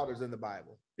had daughters in the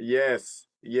Bible. Yes.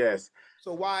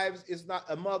 So wives, it's not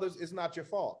a mother's, it's not your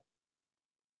fault.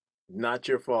 Not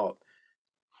your fault.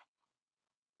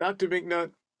 Dr.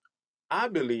 Mcnutt, I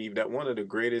believe that one of the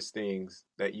greatest things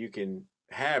that you can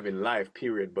have in life,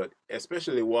 period, but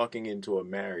especially walking into a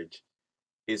marriage,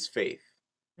 is faith.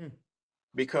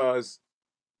 Because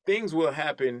things will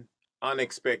happen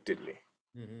unexpectedly.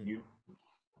 You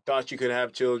thought you could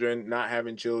have children, not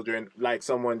having children, like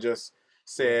someone just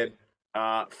said,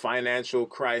 financial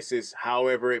crisis,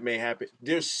 however it may happen.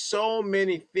 There's so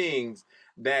many things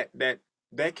that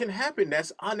can happen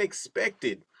that's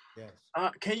unexpected. Yes.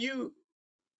 Can you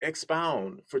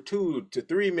expound for 2 to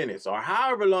 3 minutes, or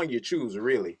however long you choose,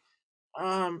 really,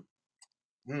 the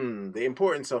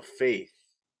importance of faith,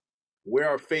 where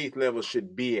our faith level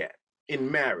should be at in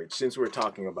marriage, since we're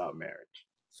talking about marriage?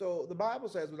 So the Bible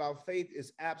says without faith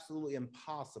it's absolutely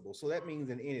impossible. So that means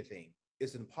in anything,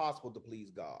 it's impossible to please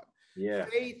God. Yeah.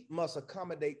 Faith must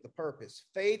accommodate the purpose.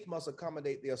 Faith must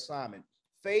accommodate the assignment.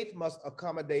 Faith must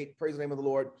accommodate, praise the name of the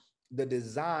Lord, the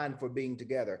design for being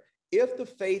together. If the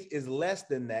faith is less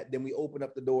than that, then we open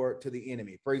up the door to the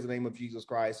enemy. Praise the name of Jesus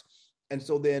Christ. And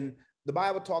so then the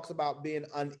Bible talks about being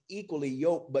unequally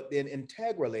yoked, but then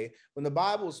integrally, when the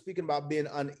Bible was speaking about being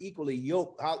unequally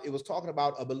yoked, how it was talking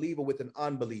about a believer with an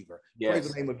unbeliever. Yes. Praise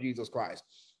the name of Jesus Christ.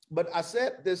 But I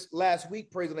said this last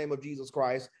week, praise the name of Jesus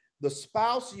Christ, the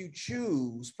spouse you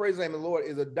choose, praise the name of the Lord,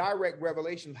 is a direct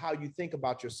revelation of how you think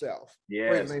about yourself. Yes.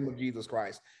 Praise the name of Jesus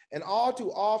Christ. And all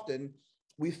too often,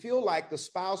 we feel like the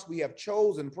spouse we have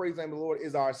chosen, praise the name of the Lord,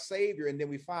 is our savior. And then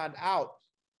we find out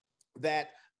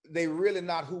that they really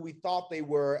not who we thought they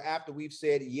were after we've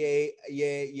said, yeah,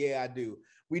 yeah, yeah, I do.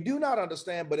 We do not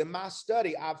understand, but in my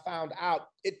study, I found out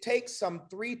it takes some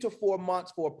 3 to 4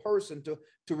 months for a person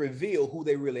to reveal who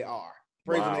they really are.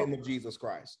 Praise the name of Jesus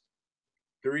Christ.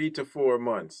 3 to 4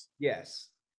 months. Yes.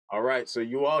 All right. So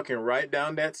you all can write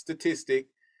down that statistic.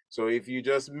 So if you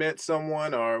just met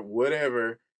someone or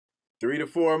whatever, 3 to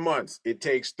 4 months. It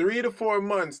takes 3 to 4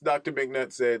 months, Dr.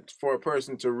 Mcnutt said, for a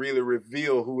person to really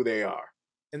reveal who they are.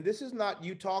 And this is not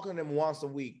you talking to them once a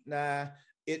week. Nah,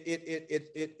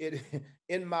 it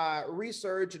in my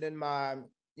research and in my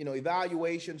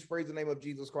evaluations, praise the name of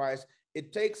Jesus Christ,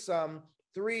 it takes some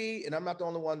 3, and I'm not the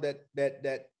only one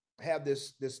that have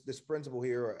this principle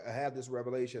here or have this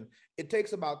revelation. It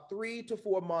takes about 3 to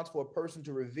 4 months for a person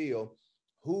to reveal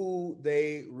who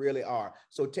they really are.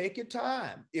 So take your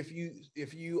time. If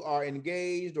you are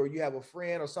engaged or you have a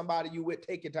friend or somebody you with,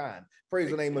 take your time.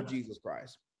 Praise the name of Jesus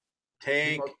Christ.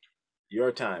 Take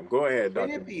your time. Go ahead, Dr.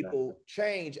 Many people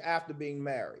change after being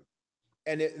married.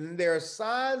 And there are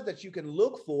signs that you can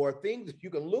look for, things that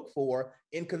you can look for,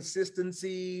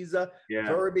 inconsistencies,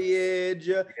 verbiage,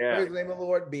 praise the name of the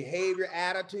Lord, behavior,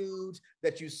 attitudes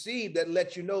that you see that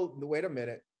let you know, wait a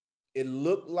minute, it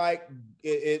looked like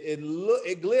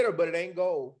it glitter, but it ain't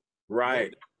gold.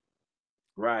 Right.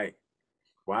 Right.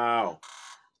 Wow.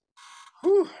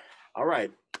 Whew. All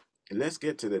right. Let's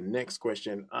get to the next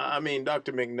question. I mean,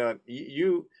 Dr. Mcnutt,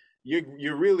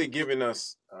 you're really giving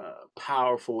us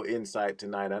powerful insight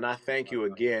tonight, and I thank you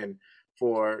again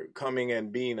for coming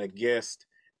and being a guest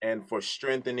and for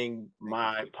strengthening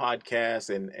my podcast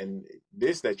and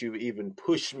this that you've even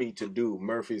pushed me to do,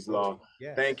 Murphy's Law.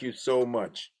 Yes. Thank you so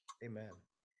much. Amen.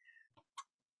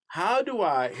 How do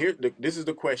this is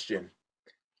the question.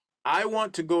 I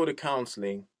want to go to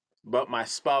counseling, but my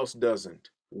spouse doesn't.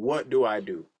 What do I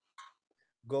do?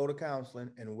 Go to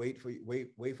counseling and wait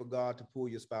for God to pull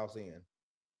your spouse in.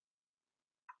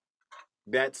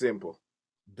 That simple.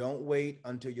 Don't wait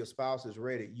until your spouse is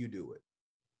ready. You do it.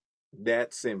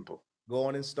 That simple. Go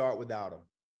on and start without them.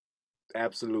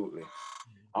 Absolutely.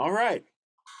 All right.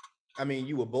 I mean,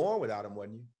 you were born without them,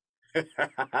 wasn't you?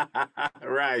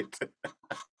 Right.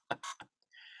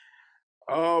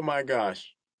 Oh my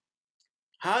gosh.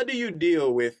 How do you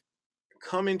deal with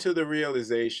coming to the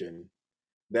realization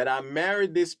that I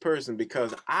married this person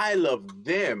because I love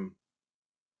them,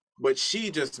 but she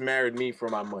just married me for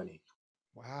my money?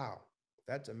 Wow,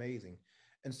 that's amazing.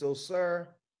 And so, sir,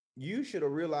 you should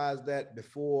have realized that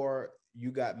before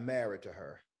you got married to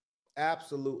her.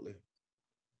 Absolutely.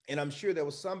 And I'm sure there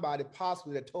was somebody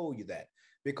possibly that told you that,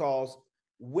 because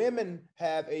women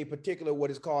have a particular, what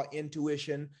is called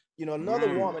intuition.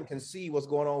 Another woman can see what's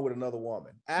going on with another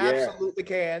woman. Absolutely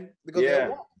can, because they're a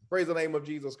woman. Praise the name of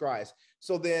Jesus Christ.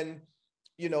 So then,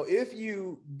 if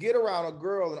you get around a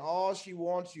girl and all she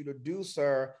wants you to do,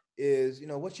 sir, is,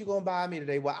 what you gonna buy me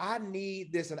today? Well, I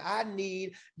need this, and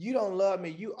you don't love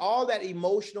me. All that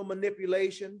emotional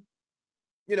manipulation,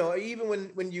 even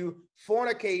when you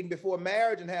fornicating before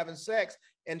marriage and having sex,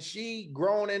 and she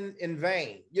groaning in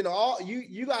vain, you got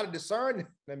to discern.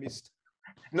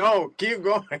 No, keep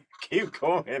going. Keep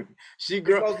going. She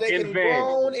groaned in vain.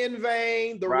 Groan in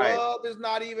vain. The rub is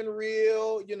not even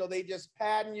real. They just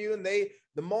patting you, and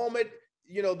the moment,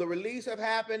 the release have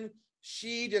happened,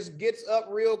 she just gets up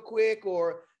real quick,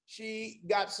 or she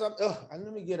got some,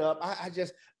 let me get up.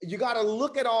 You got to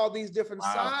look at all these different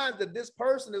signs that this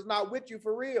person is not with you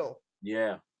for real.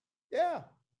 Yeah. Yeah.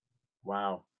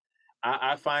 Wow.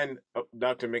 I find,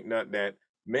 Dr. Mcnutt, that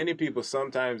many people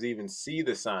sometimes even see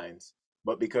the signs,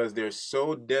 but because they're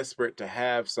so desperate to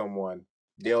have someone,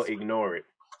 they'll ignore it.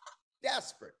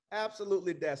 Desperate.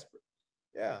 Absolutely desperate.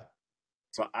 Yeah.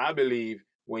 So I believe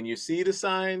when you see the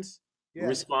signs,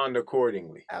 respond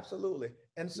accordingly. Absolutely.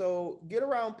 And so get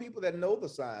around people that know the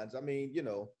signs. I mean,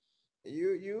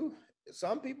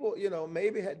 some people,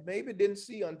 maybe didn't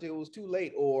see until it was too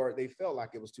late, or they felt like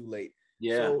it was too late.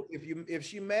 Yeah. So if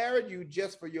she married you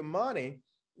just for your money,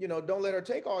 don't let her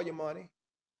take all your money.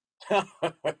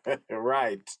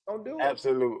 Right. Don't do it.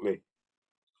 Absolutely.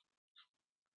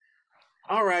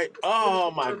 All right. Oh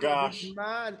my gosh. Do you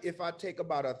mind if I take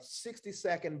about a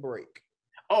 60-second break?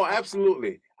 Oh,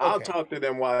 absolutely. I'll talk to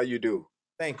them while you do.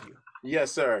 Thank you.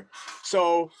 Yes, sir.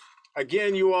 So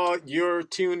again, you're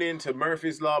tuned in to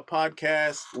Murphy's Law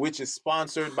Podcast, which is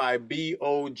sponsored by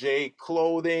BOJ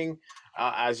Clothing.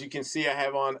 As you can see, I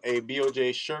have on a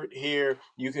BOJ shirt here.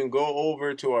 You can go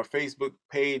over to our Facebook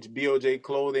page, BOJ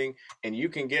Clothing, and you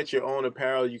can get your own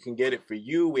apparel. You can get it for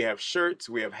you. We have shirts.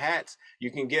 We have hats.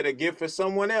 You can get a gift for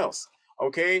someone else.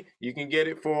 Okay, you can get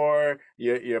it for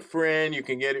your friend, you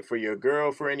can get it for your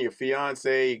girlfriend, your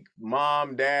fiance,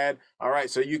 mom, dad. All right,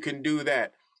 so you can do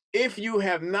that. If you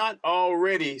have not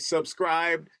already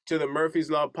subscribed to the Murphy's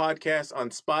Law podcast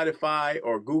on Spotify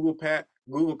or Google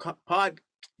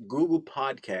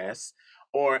Podcasts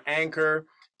or Anchor,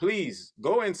 please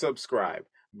go and subscribe.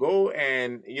 Go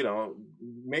and,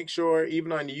 make sure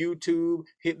even on YouTube,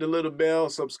 hit the little bell,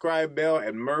 subscribe bell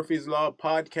at Murphy's Law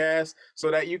Podcast so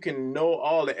that you can know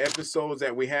all the episodes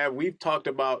that we have. We've talked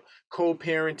about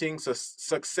co-parenting,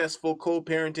 successful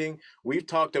co-parenting. We've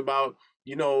talked about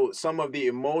some of the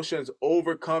emotions,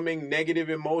 overcoming negative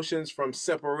emotions from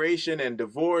separation and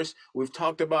divorce. We've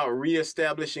talked about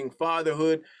reestablishing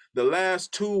fatherhood. The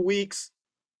last 2 weeks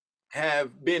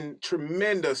have been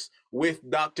tremendous with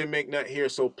Dr. Mcnutt here.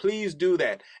 So please do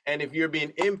that. And if you're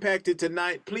being impacted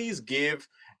tonight, please give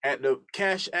at the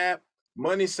Cash App,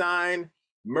 money sign,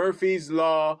 Murphy's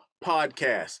Law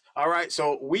Podcast. All right.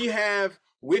 So we have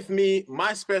with me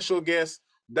my special guest,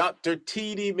 Dr.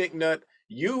 T.D. Mcnutt.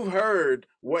 You've heard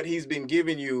what he's been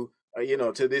giving you,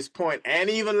 to this point, and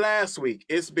even last week.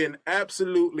 It's been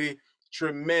absolutely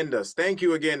tremendous. Thank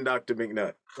you again, Dr.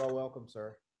 Mcnutt. You're welcome,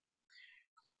 sir.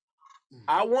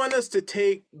 I want us to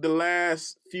take the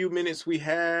last few minutes we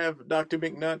have, Dr.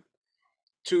 Mcnutt,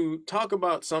 to talk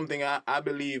about something I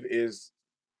believe is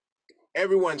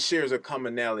everyone shares a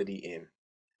commonality in,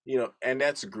 and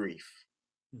that's grief.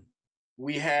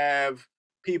 We have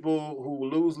people who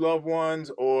lose loved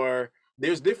ones, or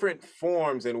there's different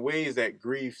forms and ways that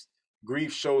grief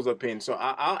shows up in. So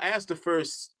I'll ask the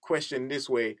first question this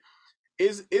way: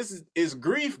 Is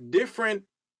grief different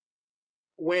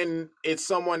when it's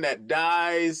someone that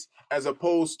dies as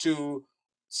opposed to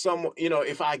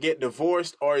if I get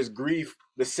divorced, or is grief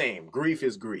the same? Grief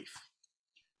is grief.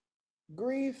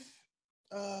 Grief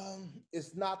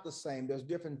is not the same. There's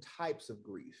different types of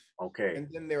grief. Okay. And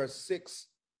then there are six,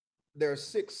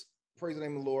 praise the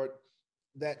name of the Lord,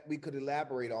 that we could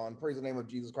elaborate on. Praise the name of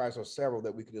Jesus Christ, or several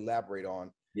that we could elaborate on.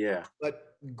 Yeah.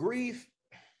 But grief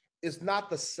is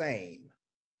not the same.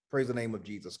 Praise the name of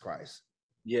Jesus Christ.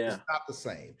 Yeah. It's not the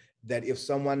same. That if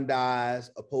someone dies,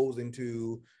 opposing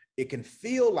to, it can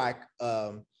feel like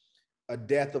a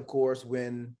death, of course,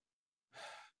 when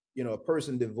a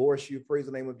person divorced you, praise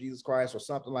the name of Jesus Christ, or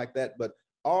something like that. But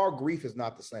our grief is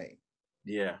not the same.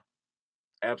 Yeah,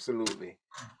 absolutely.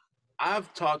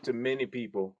 I've talked to many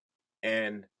people,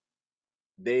 and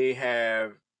they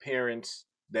have parents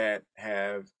that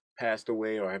have passed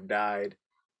away or have died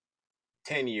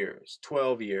 10 years,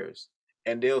 12 years.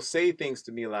 And they'll say things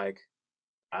to me like,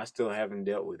 I still haven't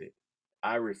dealt with it.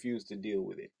 I refuse to deal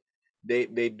with it.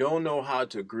 They don't know how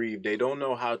to grieve. They don't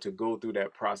know how to go through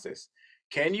that process.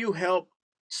 Can you help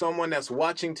someone that's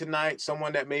watching tonight,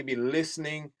 someone that may be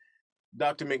listening,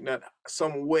 Dr. Mcnutt,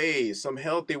 some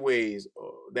healthy ways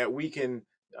that we can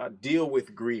deal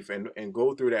with grief and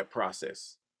go through that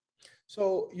process?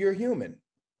 So you're human.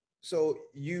 So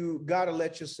you got to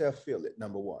let yourself feel it,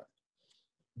 number one.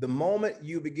 The moment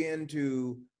you begin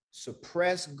to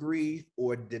suppress grief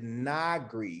or deny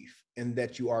grief in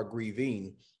that you are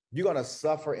grieving, you're going to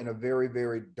suffer in a very,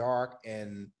 very dark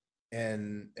and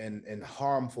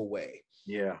harmful way.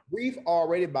 Yeah. Grief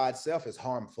already by itself is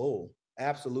harmful.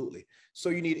 Absolutely. So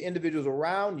you need individuals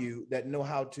around you that know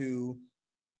how to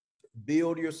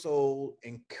build your soul,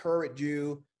 encourage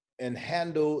you, and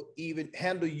handle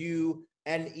you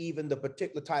and even the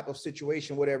particular type of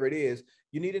situation, whatever it is.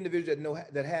 You need individuals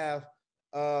that have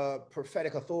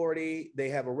prophetic authority. They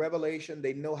have a revelation.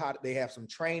 They know they have some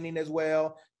training as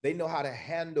well. They know how to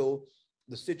handle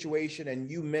the situation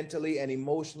and you mentally and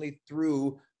emotionally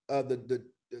through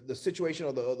the situation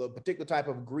or the particular type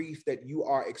of grief that you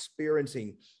are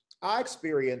experiencing. I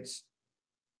experience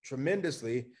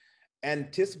tremendously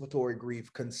anticipatory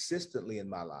grief consistently in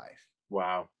my life.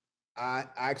 Wow. I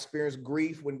experienced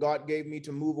grief when God gave me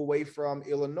to move away from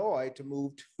Illinois to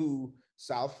move to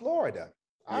South Florida.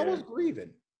 Yeah. I was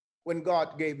grieving when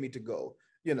God gave me to go,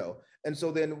 and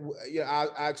so then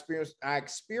I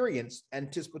experienced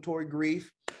anticipatory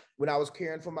grief when I was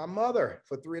caring for my mother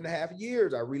for 3.5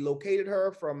 years. I relocated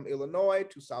her from Illinois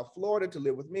to South Florida to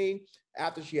live with me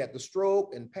after she had the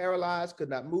stroke and paralyzed, could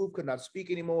not move, could not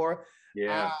speak anymore.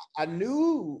 Yeah. I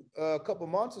knew a couple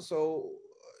months or so,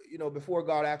 before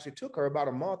God actually took her, about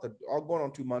a month or going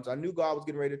on 2 months, I knew God was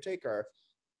getting ready to take her.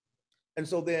 And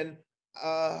so then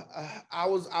I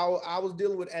was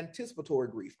dealing with anticipatory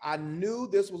grief. I knew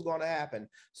this was going to happen.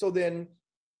 So then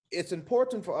it's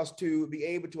important for us to be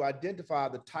able to identify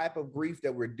the type of grief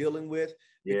that we're dealing with,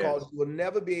 because you will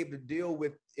never be able to deal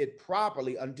with it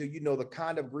properly until you know the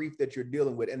kind of grief that you're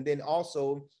dealing with. And then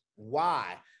also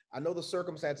why. I know the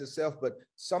circumstance itself, but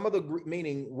some of the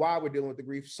meaning why we're dealing with the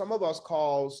grief, some of us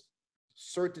cause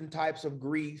certain types of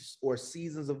griefs or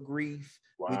seasons of grief.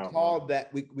 We Wow. call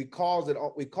that we call it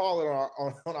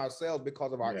on ourselves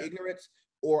because of our Yeah. ignorance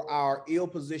or our ill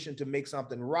position to make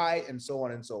something right, and so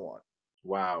on and so on.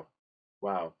 Wow.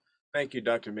 Wow. Thank you,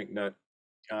 Dr. Mcnutt.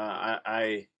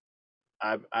 I've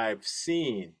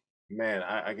seen, man,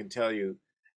 I can tell you,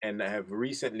 and I have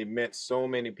recently met so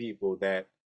many people that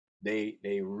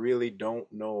they really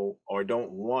don't know or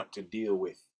don't want to deal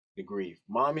with the grief.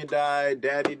 Mommy died,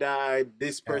 daddy died,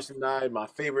 this Yeah. person died, my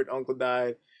favorite uncle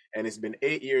died, and it's been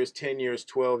 8 years, 10 years,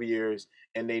 12 years,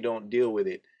 and they don't deal with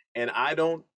it. And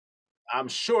I'm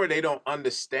sure they don't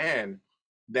understand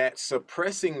that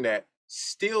suppressing that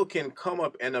still can come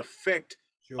up and affect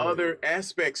Sure. other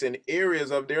aspects and areas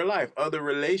of their life, other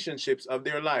relationships of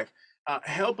their life.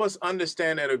 Help us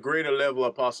understand at a greater level,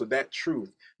 Apostle, that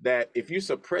truth that if you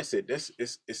suppress it, this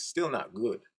is still not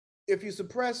good. If you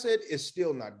suppress it, it's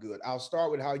still not good. I'll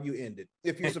start with how you ended.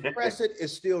 If you suppress it,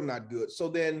 it's still not good. So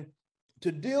then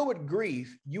to deal with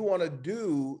grief, you want to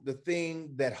do the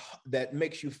thing that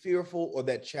makes you fearful or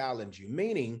that challenge you,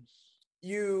 meaning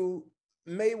you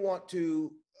may want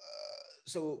to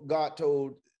so God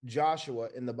told Joshua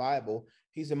in the Bible,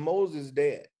 he said, Moses is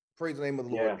dead. Praise the name of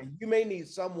the Lord. Yeah. And you may need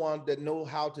someone that knows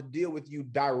how to deal with you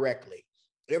directly.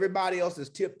 Everybody else is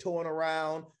tiptoeing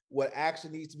around what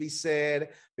actually needs to be said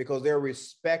because they're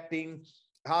respecting,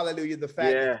 hallelujah, the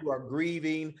fact Yeah. that you are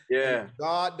grieving. Yeah. And if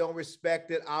God don't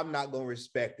respect it, I'm not going to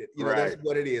respect it. You know, Right. that's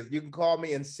what it is. You can call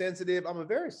me insensitive. I'm a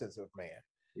very sensitive man.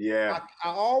 Yeah. I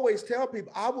always tell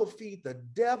people I will feed the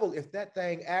devil if that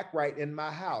thing act right in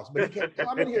my house, but he can't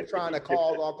come in here trying to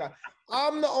cause all kinds.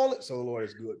 I'm the only, so the Lord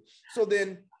is good. So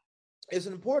then it's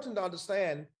important to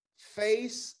understand,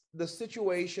 face the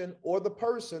situation or the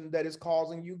person that is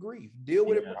causing you grief. Deal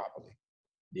with it properly.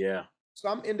 Yeah.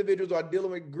 Some individuals are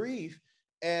dealing with grief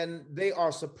and they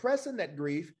are suppressing that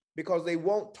grief because they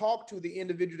won't talk to the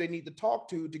individual they need to talk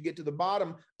to get to the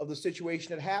bottom of the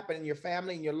situation that happened in your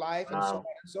family, in your life, and so on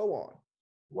and so on.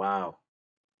 Wow.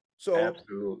 So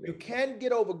absolutely. You can't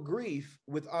get over grief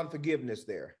with unforgiveness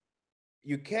there.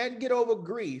 You can't get over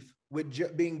grief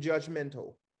with being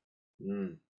judgmental.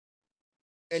 Mm.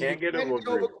 And Can't you get over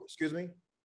grief. excuse me.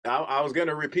 I was going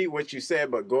to repeat what you said,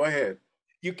 but go ahead.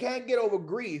 You can't get over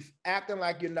grief acting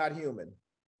like you're not human.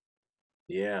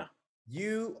 Yeah.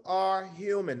 You are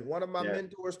human. One of my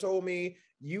mentors told me,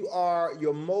 you are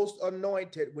your most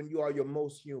anointed when you are your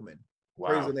most human. Wow.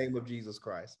 Praise the name of Jesus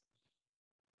Christ.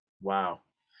 Wow.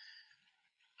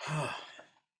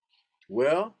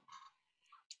 Well,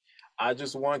 I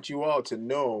just want you all to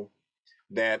know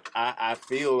that I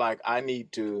feel like I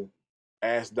need to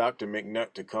ask Dr.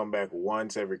 Mcnutt to come back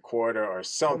once every quarter or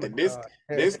something. Oh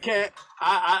this can't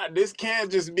this can't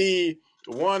just be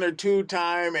one or two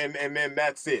time and then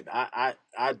that's it. I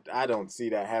don't see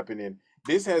that happening.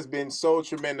 This has been so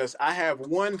tremendous. I have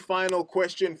one final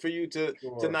question for you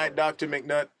tonight, Dr.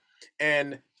 Mcnutt.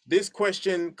 And this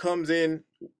question comes in.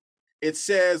 It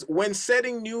says, when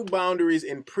setting new boundaries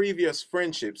in previous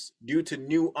friendships due to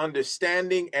new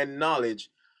understanding and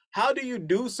knowledge, how do you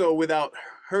do so without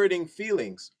hurting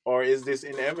feelings? Or is this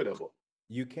inevitable?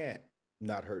 You can't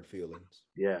not hurt feelings.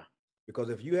 Yeah.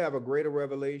 Because if you have a greater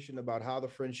revelation about how the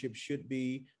friendship should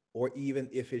be, or even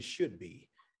if it should be,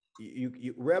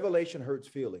 revelation hurts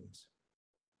feelings.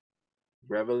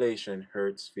 Revelation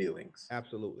hurts feelings.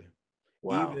 Absolutely.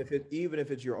 Wow. Even if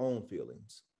it's your own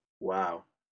feelings. Wow.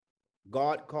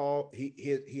 God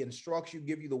he instructs you,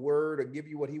 give you the word, or give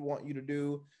you what he wants you to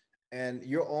do, and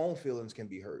your own feelings can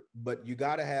be hurt. But you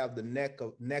got to have the neck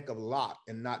of Lot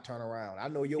and not turn around. I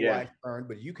know your wife turned,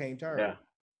 but you can't turn. Yeah.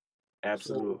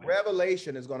 Absolutely. So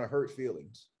revelation is going to hurt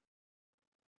feelings.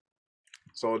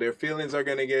 So their feelings are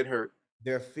going to get hurt.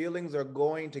 Their feelings are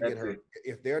going to get hurt.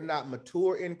 If they're not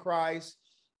mature in Christ,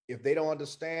 if they don't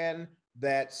understand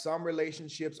that some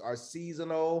relationships are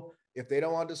seasonal, if they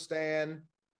don't understand,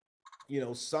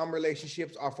 some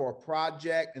relationships are for a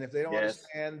project, and if they don't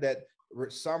understand that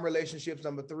some relationships,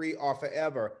 number 3, are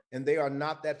forever, and they are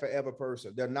not that forever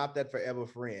person, they're not that forever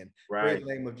friend. Right. In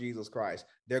the name of Jesus Christ,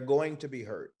 they're going to be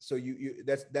hurt. So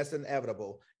that's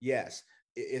inevitable. Yes,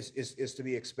 it's to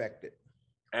be expected.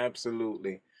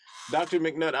 Absolutely. Dr.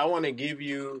 Mcnutt, I want to give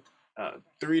you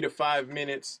 3 to 5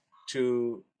 minutes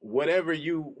to whatever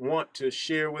you want to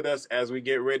share with us as we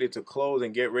get ready to close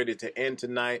and get ready to end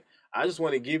tonight. I just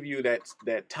want to give you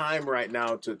that time right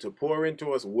now to pour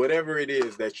into us whatever it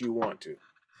is that you want to.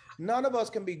 None of us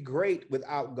can be great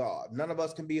without God. None of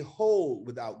us can be whole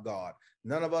without God.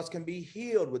 None of us can be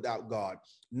healed without God.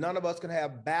 None of us can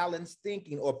have balanced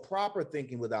thinking or proper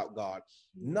thinking without God.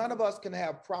 None of us can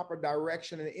have proper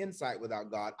direction and insight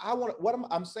without God.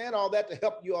 I'm saying all that to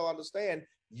help you all understand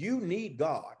you need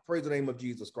God. Praise the name of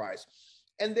Jesus Christ.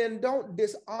 And then don't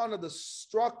dishonor the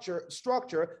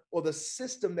structure or the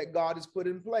system that God has put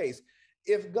in place.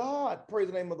 If God, praise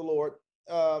the name of the Lord,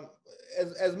 um,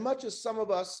 as much as some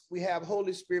of us, we have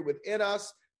Holy Spirit within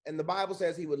us, and the Bible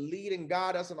says he would lead and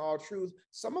guide us in all truth.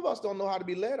 Some of us don't know how to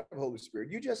be led of the Holy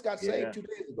Spirit. You just got saved 2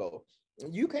 days ago.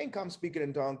 You can't come speaking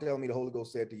in tongues, telling me the Holy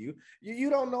Ghost said to you. You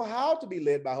don't know how to be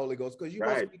led by Holy Ghost because you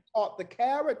must be taught the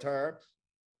character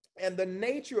and the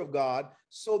nature of God,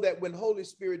 so that when Holy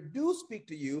Spirit do speak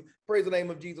to you, praise the name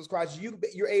of Jesus Christ,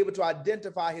 you're able to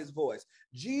identify his voice.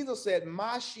 Jesus said,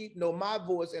 my sheep know my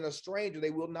voice, and a stranger they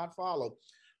will not follow.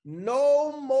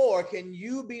 No more can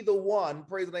you be the one,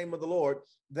 praise the name of the Lord,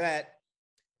 that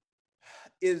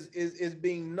is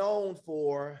being known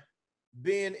for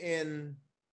being in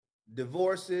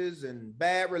divorces and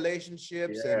bad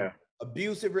relationships and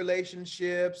abusive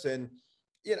relationships. And,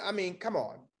 I mean, come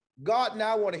on. God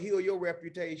now want to heal your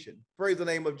reputation. Praise the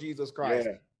name of Jesus Christ.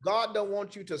 God don't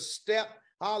want you to step,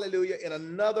 hallelujah, in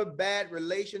another bad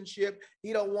relationship.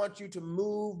 He don't want you to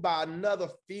move by another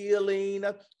feeling.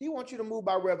 He wants you to move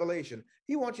by revelation.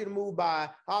 He wants you to move by,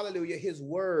 hallelujah, his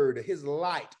word, his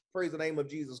light. Praise the name of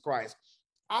Jesus Christ.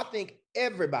 I think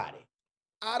everybody,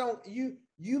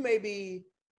 you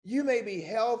may be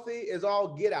healthy as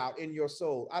all get out in your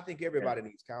soul. I think everybody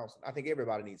needs counseling. I think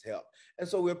everybody needs help. And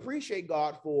so we appreciate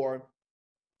God for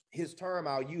his term,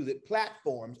 I'll use it,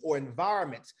 platforms or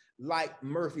environments like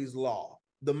Murphy's Law.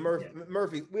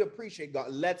 Murphy, we appreciate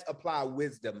God. Let's apply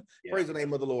wisdom. Praise the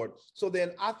name of the Lord. So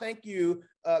then I thank you,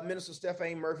 Minister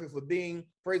Stephanie Murphy, for being,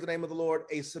 praise the name of the Lord,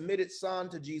 a submitted son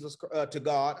to Jesus, to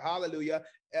God. Hallelujah.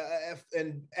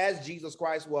 And as Jesus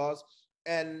Christ was,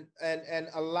 and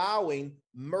allowing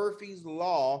Murphy's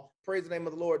Law, praise the name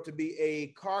of the Lord, to be a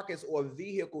carcass or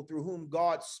vehicle through whom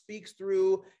God speaks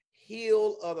through,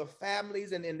 heal other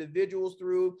families and individuals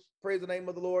through, praise the name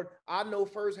of the Lord. I know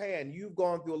firsthand, you've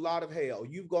gone through a lot of hell.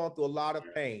 You've gone through a lot of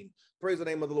pain. Praise the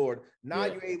name of the Lord. Now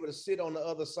you're able to sit on the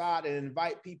other side and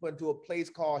invite people into a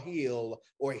place called heal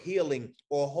or healing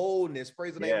or wholeness.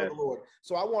 Praise the name of the Lord.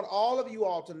 So I want all of you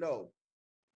all to know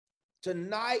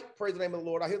tonight, praise the name of the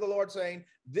Lord, I hear the Lord saying,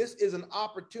 this is an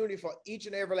opportunity for each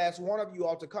and every last one of you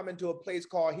all to come into a place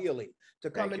called healing, to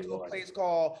come into a place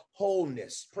called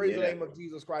wholeness. Praise the name of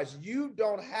Jesus Christ. You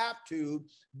don't have to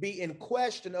be in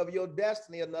question of your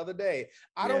destiny another day.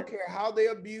 I don't care how they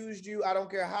abused you. I don't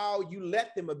care how you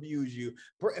let them abuse you.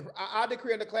 I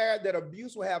decree and declare that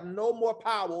abuse will have no more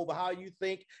power over how you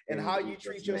think and how you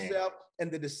treat yourself and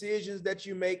the decisions that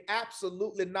you make.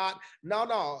 Absolutely not.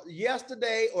 No.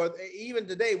 Yesterday or even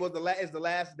today is the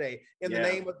last day. In the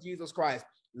name of Jesus Christ,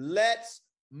 let's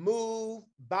move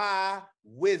by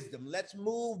wisdom. Let's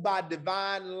move by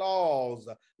divine laws.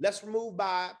 Let's move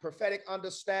by prophetic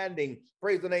understanding.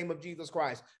 Praise the name of Jesus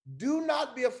Christ. Do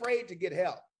not be afraid to get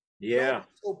help. Don't be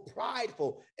so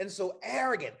prideful and so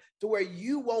arrogant to where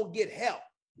you won't get help.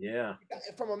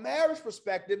 From a marriage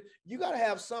perspective, you got to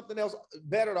have something else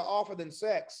better to offer than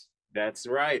sex. That's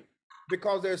right.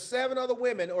 Because there's 7 other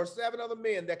women or 7 other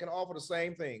men that can offer the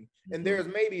same thing. And theirs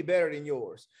may be better than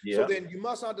yours. So then you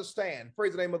must understand,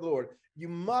 praise the name of the Lord, you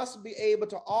must be able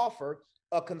to offer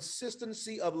a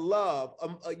consistency of love.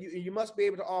 You must be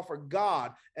able to offer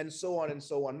God, and so on and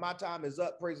so on. My time is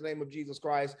up. Praise the name of Jesus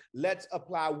Christ. Let's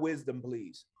apply wisdom,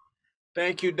 please.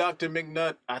 Thank you, Dr.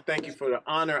 Mcnutt. I thank you for the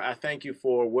honor. I thank you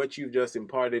for what you've just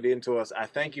imparted into us. I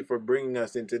thank you for bringing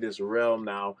us into this realm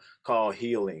now called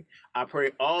healing. I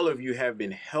pray all of you have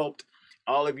been helped.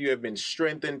 All of you have been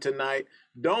strengthened tonight.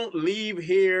 Don't leave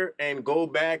here and go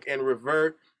back and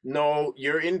revert. No,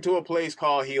 you're into a place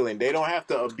called healing. They don't have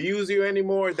to abuse you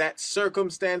anymore. That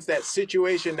circumstance, that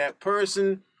situation, that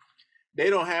person, they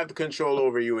don't have the control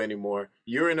over you anymore.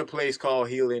 You're in a place called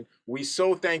healing. We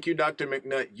so thank you, Dr.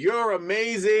 Mcnutt. You're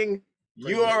amazing.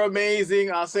 You are amazing.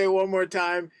 I'll say it one more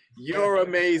time. You're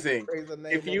amazing.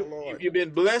 If you've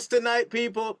been blessed tonight,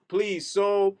 people, please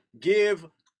give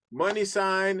money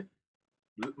sign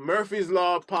Murphy's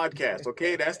Law Podcast.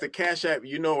 Okay, that's the Cash App.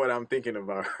 You know what I'm thinking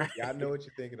about. Right? Yeah, I know what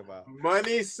you're thinking about.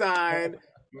 Money sign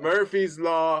Murphy's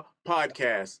Law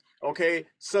Podcast. Okay,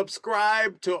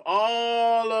 subscribe to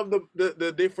all of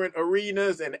the different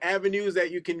arenas and avenues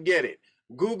that you can get it.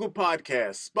 Google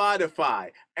Podcasts, Spotify,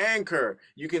 Anchor.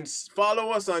 You can follow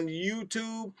us on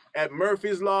YouTube at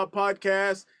Murphy's Law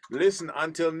Podcast. Listen,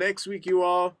 until next week, you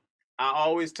all, I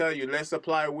always tell you, let's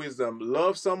apply wisdom.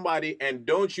 Love somebody and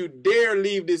don't you dare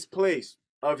leave this place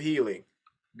of healing.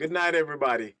 Good night,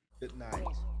 everybody. Good night.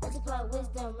 Let's apply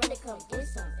wisdom, really come get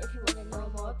some. If